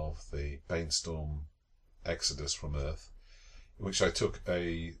years of the Banestorm exodus from Earth, in which I took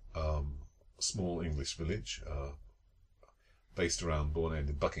a small English village based around Bourne End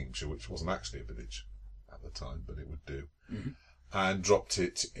in Buckinghamshire, which wasn't actually a village at the time, but it would do, and dropped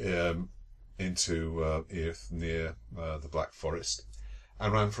it into Earth near the Black Forest,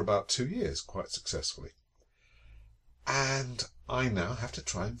 and ran for about 2 years quite successfully. And I now have to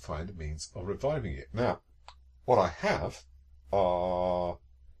try and find a means of reviving it. Now, what I have are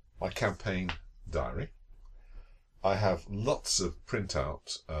my campaign diary. I have lots of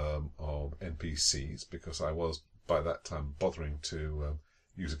printout of NPCs, because I was by that time bothering to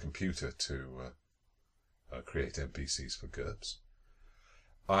use a computer to create NPCs for GURPS.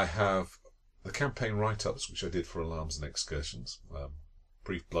 I have the campaign write-ups, which I did for Alarms and Excursions.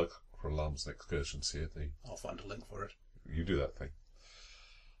 Brief plug for Alarms and Excursions here. I'll find a link for it. You do that thing.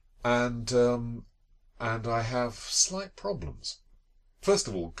 And I have slight problems. First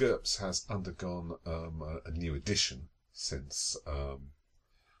of all, GURPS has undergone a new edition since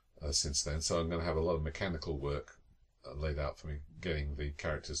then, so I'm going to have a lot of mechanical work laid out for me, getting the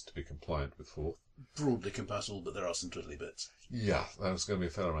characters to be compliant with 4th. Broadly compatible, but there are some twiddly bits. Yeah, there's going to be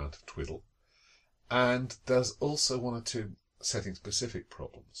a fair amount of twiddle. And there's also 1 or 2 setting-specific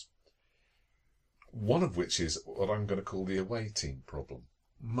problems. One of which is what I'm going to call the away team problem.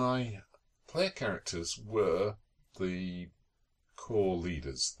 My player characters were the core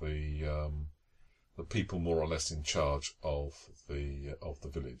leaders, the people more or less in charge of the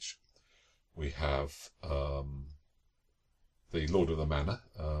village. We have the Lord of the Manor,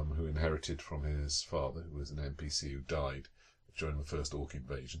 who inherited from his father, who was an NPC who died during the first Orc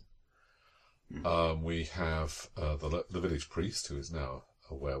invasion. We have the village priest, who is now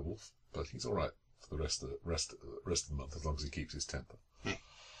a werewolf, but he's all right for the rest of the month, as long as he keeps his temper.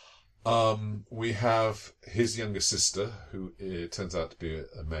 We have his younger sister, who turns out to be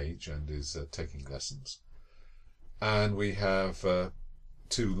a mage and is taking lessons. And we have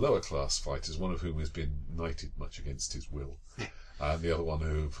 2 lower class fighters, one of whom has been knighted much against his will, and the other one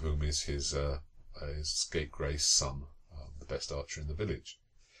of whom is his scapegrace son, the best archer in the village.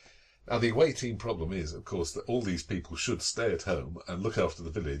 Now, the away team problem is, of course, that all these people should stay at home and look after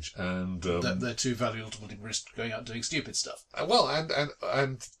the village, and they're too valuable to risk going out doing stupid stuff. Well,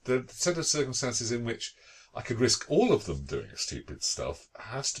 and the set of circumstances in which I could risk all of them doing stupid stuff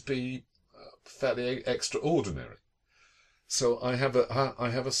has to be fairly extraordinary. So I have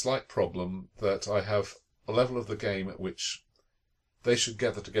a slight problem that I have a level of the game at which they should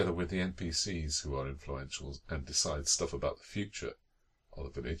gather together with the NPCs who are influential and decide stuff about the future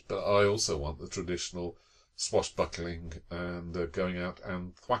of the village. But I also want the traditional swashbuckling and going out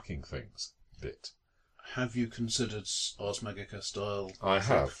and thwacking things bit. Have you considered Ars Magica style I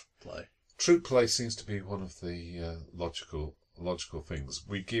have. play? Troop play seems to be one of the logical things.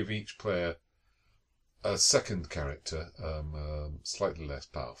 We give each player a second character, slightly less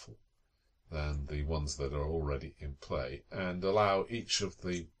powerful than the ones that are already in play, and allow each of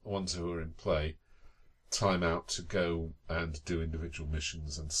the ones who are in play time out to go and do individual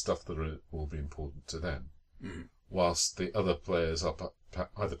missions and stuff that will be important to them, whilst the other players are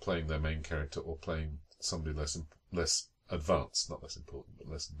either playing their main character or playing somebody less advanced, not less important, but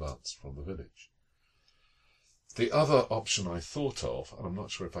less advanced from the village. The other option I thought of, and I'm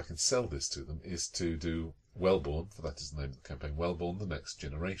not sure if I can sell this to them, is to do Wellborn, for that is the name of the campaign, Wellborn: The Next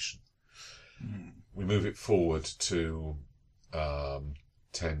Generation. We move it forward to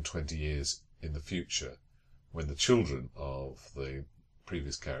 10, 20 years in the future, when the children of the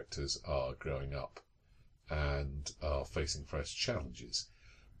previous characters are growing up and are facing fresh challenges.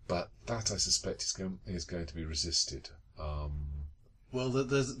 But that, I suspect, is going to be resisted. Well,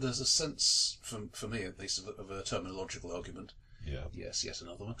 there's a sense, for me at least, of a terminological argument. Yeah. Yes, yet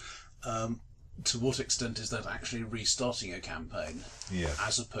another one. To what extent is that actually restarting a campaign,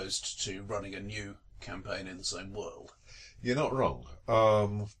 as opposed to running a new campaign in the same world? You're not wrong.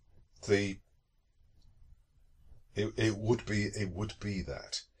 It would be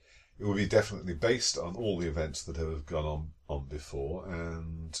that. It would be definitely based on all the events that have gone on before,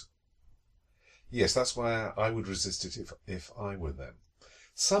 and yes, that's why I would resist it if I were them.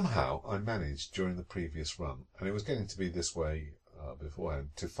 Somehow I managed during the previous run, and it was getting to be this way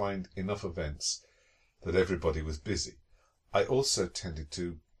beforehand, to find enough events that everybody was busy. I also tended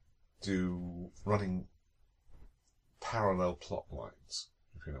to do running parallel plot lines,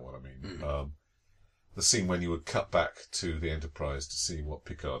 if you know what I mean. The scene when you would cut back to the Enterprise to see what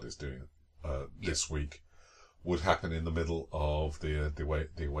Picard is doing this week would happen in the middle of the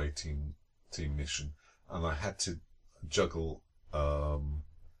away team mission, and I had to juggle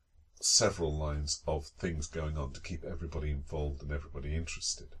several lines of things going on to keep everybody involved and everybody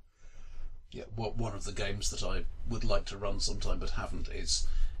interested. Yeah, one of the games that I would like to run sometime but haven't is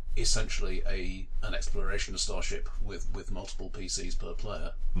essentially an exploration starship with multiple PCs per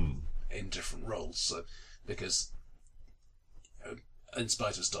player in different roles. So, because in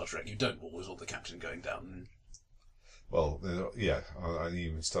spite of Star Trek, you don't always want the captain going down. Well, yeah,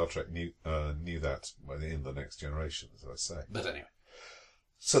 even Star Trek knew that in The Next Generation, as I say. But anyway.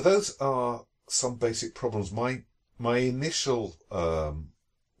 So those are some basic problems. My initial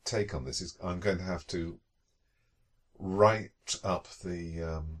take on this is I'm going to have to write up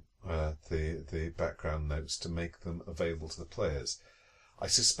the background notes to make them available to the players. I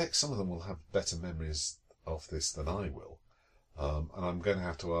suspect some of them will have better memories of this than I will, and I'm going to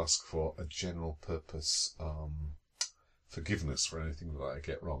have to ask for a general purpose forgiveness for anything that I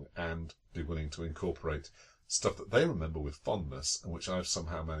get wrong, and be willing to incorporate stuff that they remember with fondness and which I've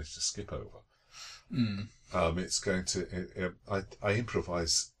somehow managed to skip over. It's going to. I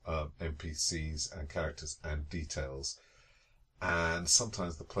improvise NPCs and characters and details, and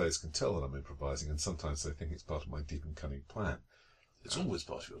sometimes the players can tell that I'm improvising, and sometimes they think it's part of my deep and cunning plan. It's always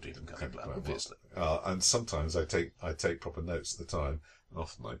part of your deep and cunning plan, obviously. And sometimes I take proper notes at the time, and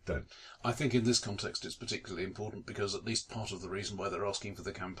often I don't. I think in this context it's particularly important because at least part of the reason why they're asking for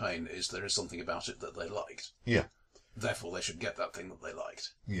the campaign is there is something about it that they liked. Yeah. Therefore, they should get that thing that they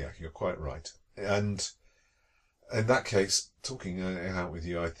liked. Yeah, you're quite right. And in that case, talking out with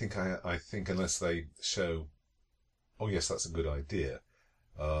you, I think unless they show, oh yes, that's a good idea,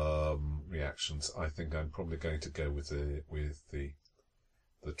 reactions, I think I'm probably going to go with the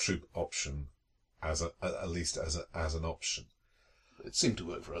troop option at least as an option. It seemed to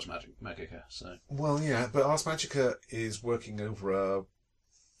work for Ars Magica, so. Well, yeah, but Ars Magica is working over a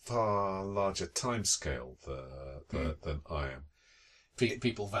far larger timescale than I am.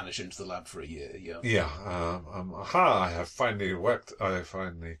 People vanish into the lab for a year, yeah. Yeah, I have finally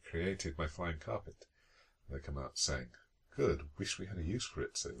created my flying carpet. They come out saying, good, wish we had a use for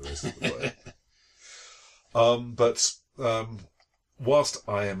it, say the rest of the play. But whilst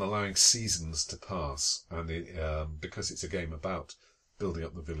I am allowing seasons to pass, and because it's a game about building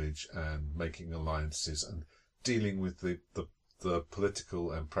up the village and making alliances and dealing with the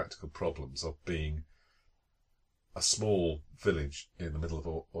political and practical problems of being a small village in the middle of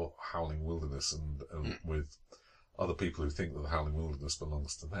a howling wilderness and with other people who think that the howling wilderness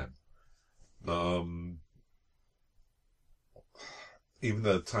belongs to them. Even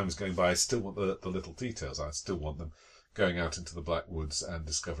though time is going by, I still want the little details. I still want them going out into the Black Woods and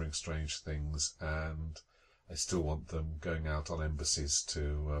discovering strange things, and I still want them going out on embassies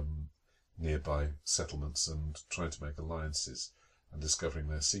to nearby settlements and trying to make alliances and discovering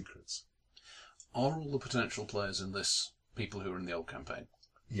their secrets. Are all the potential players in this people who are in the old campaign?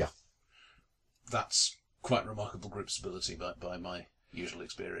 Yeah. That's quite remarkable group stability by my usual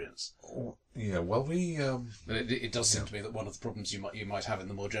experience. Yeah, well, It does seem to me that one of the problems you might have in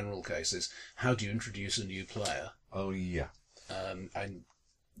the more general case is how do you introduce a new player? Oh, yeah. And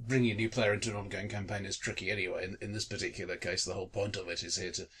bringing a new player into an ongoing campaign is tricky anyway. In this particular case, the whole point of it is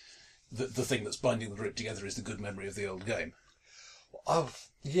here to... The thing that's binding the group together is the good memory of the old game.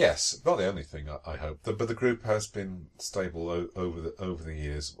 Yes, not the only thing, I hope. But the group has been stable over the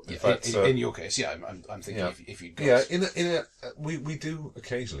years. In your case, yeah, I'm thinking if you'd got... Yeah, we do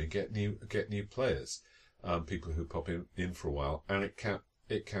occasionally get new players, people who pop in for a while, and it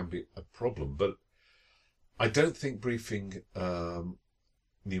can be a problem. But I don't think briefing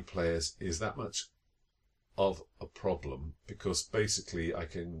new players is that much of a problem, because basically I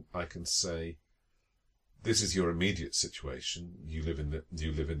can say, this is your immediate situation. You live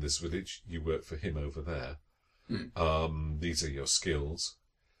in this village. You work for him over there. These are your skills.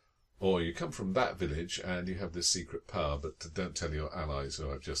 Or you come from that village and you have this secret power, but don't tell your allies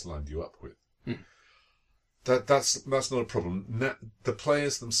who I've just lined you up with. That's not a problem. The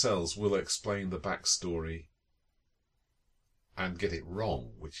players themselves will explain the backstory and get it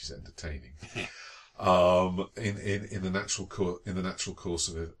wrong, which is entertaining. In the natural course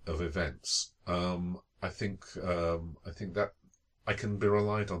of events. I think that I can be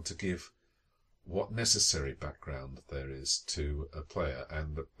relied on to give what necessary background there is to a player,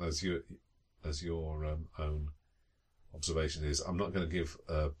 and as your own observation is, I'm not going to give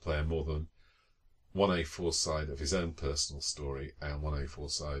a player more than one A4 side of his own personal story and one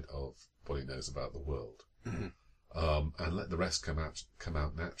A4 side of what he knows about the world, and let the rest come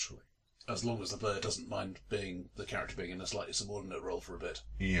out naturally. As long as the player doesn't mind the character being in a slightly subordinate role for a bit.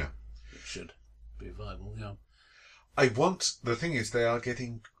 Yeah. It should be viable, yeah. The thing is, they were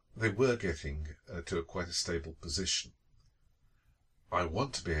getting to quite a stable position. I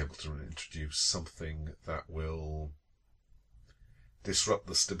want to be able to introduce something that will disrupt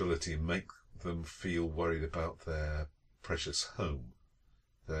the stability and make them feel worried about their precious home.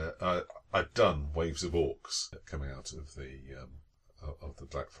 I've done Waves of Orcs coming out of the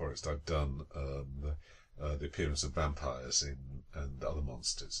Black Forest. I've done the appearance of vampires and other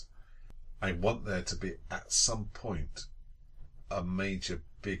monsters. I want there to be at some point a major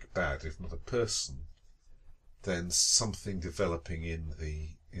big bad, if not a person, then something developing in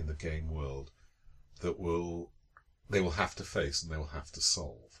the game world that they will have to face and they will have to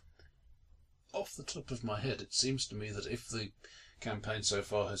solve. Off the top of my head, it seems to me that if the campaign so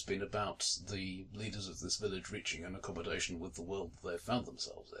far has been about the leaders of this village reaching an accommodation with the world that they've found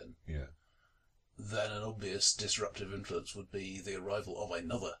themselves in, then an obvious disruptive influence would be the arrival of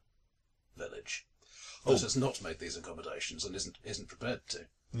another village that has not made these accommodations and isn't prepared to.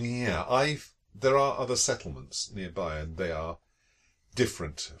 Yeah, there are other settlements nearby, and they are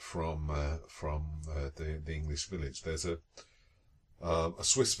different from the English village. There's a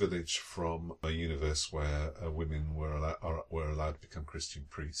Swiss village from a universe where women were allowed to become Christian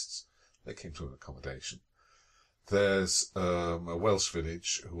priests. They came to an accommodation. There's a Welsh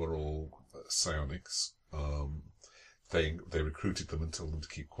village who are all psionics. They recruited them and told them to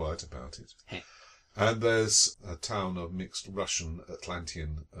keep quiet about it. And there's a town of mixed Russian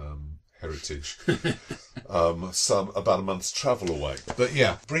Atlantean heritage, about a month's travel away. But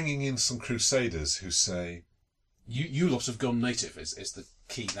yeah, bringing in some crusaders who say, "You lot have gone native" is the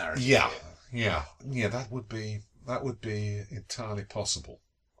key narrative. Yeah. That would be entirely possible,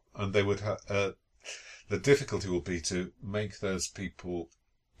 and they would have. The difficulty will be to make those people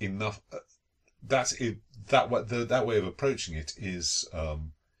enough. That way of approaching it is,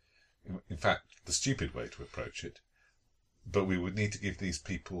 in fact, the stupid way to approach it. But we would need to give these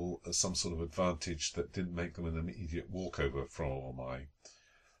people some sort of advantage that didn't make them an immediate walkover from all my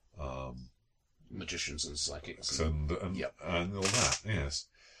magicians and psychics and all that. Yes,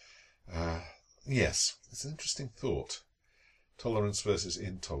 yes, it's an interesting thought. Tolerance versus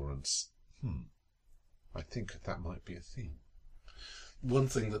intolerance. I think that might be a theme. One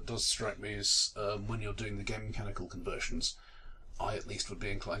thing that does strike me is when you're doing the game mechanical conversions, I at least would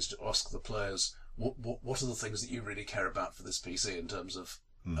be inclined to ask the players, what are the things that you really care about for this PC in terms of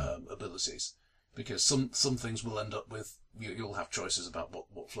abilities? Because some things will end up with, you'll have choices about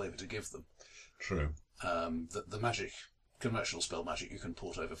what flavour to give them. True. The magic, conventional spell magic, you can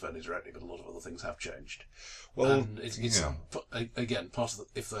port over fairly directly, but a lot of other things have changed. Well, and it's again, part of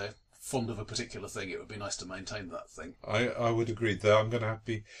if they're fond of a particular thing, it would be nice to maintain that thing. I would agree. Though I'm going to have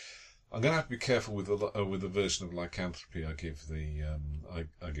to be careful with the version of lycanthropy I give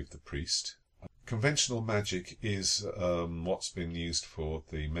the priest. Conventional magic is what's been used for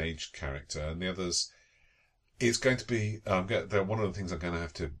the mage character, and the others. It's going to be one of the things I'm going to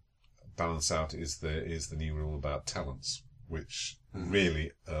have to balance out is the new rule about talents, which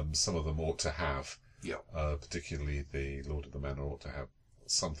really some of them ought to have. Yeah. Particularly the Lord of the Manor ought to have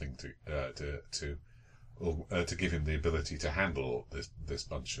something to give him the ability to handle this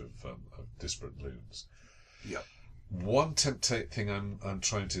bunch of disparate loons. Yeah. One thing I'm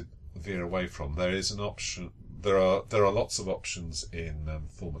trying to veer away from. There is an option. There are lots of options in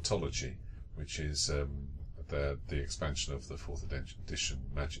thaumatology, which is the expansion of the 4th edition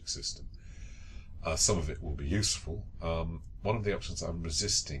magic system. Some of it will be useful. One of the options I'm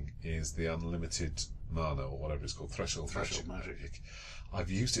resisting is the unlimited mana, or whatever it's called, threshold magic. I've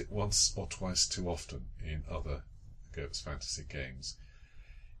used it once or twice too often in other GURPS fantasy games.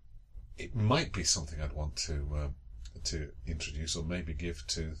 It might be something I'd want to introduce, or maybe give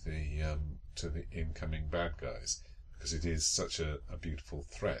to the incoming bad guys, because it is such a beautiful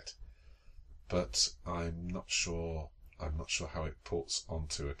threat. But I'm not sure how it ports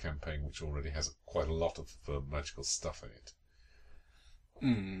onto a campaign which already has quite a lot of magical stuff in it.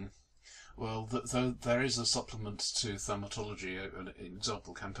 Well, there is a supplement to thaumatology, an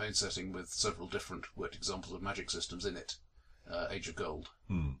example campaign setting with several different worked examples of magic systems in it. Age of Gold.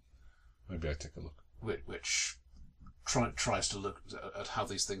 Maybe I take a look. Which tries to look at how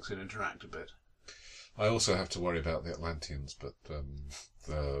these things can interact a bit. I also have to worry about the Atlanteans, but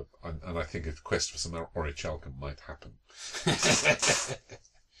and I think a quest for some orichalcum might happen.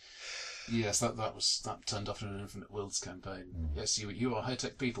 Yes, that turned up in an Infinite Worlds campaign. Yes, you are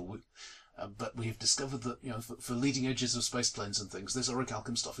high-tech people, but we have discovered that for leading edges of space planes and things, this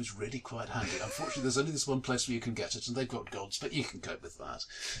orichalcum stuff is really quite handy. Unfortunately, there's only this one place where you can get it, and they've got gods, but you can cope with that.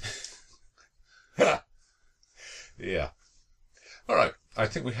 Yeah. All right. I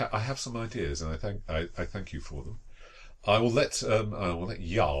think I have some ideas, and I thank you for them. I will let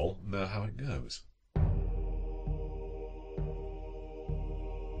Jarl know how it goes.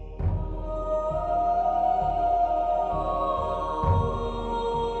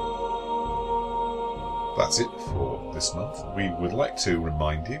 That's it for this month. We would like to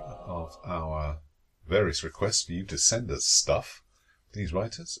remind you of our various requests for you to send us stuff. These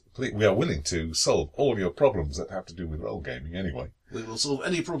writers, we are willing to solve all your problems that have to do with role gaming anyway. We will solve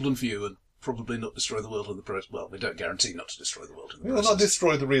any problem for you and probably not destroy the world in the process. Well, we don't guarantee not to destroy the world in the process. We will not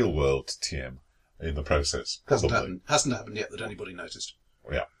destroy the real world, TM, in the process. Hasn't happened yet that anybody noticed.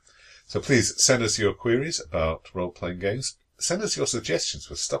 Yeah. So please send us your queries about role-playing games. Send us your suggestions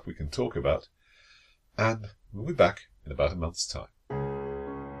for stuff we can talk about. And we'll be back in about a month's time.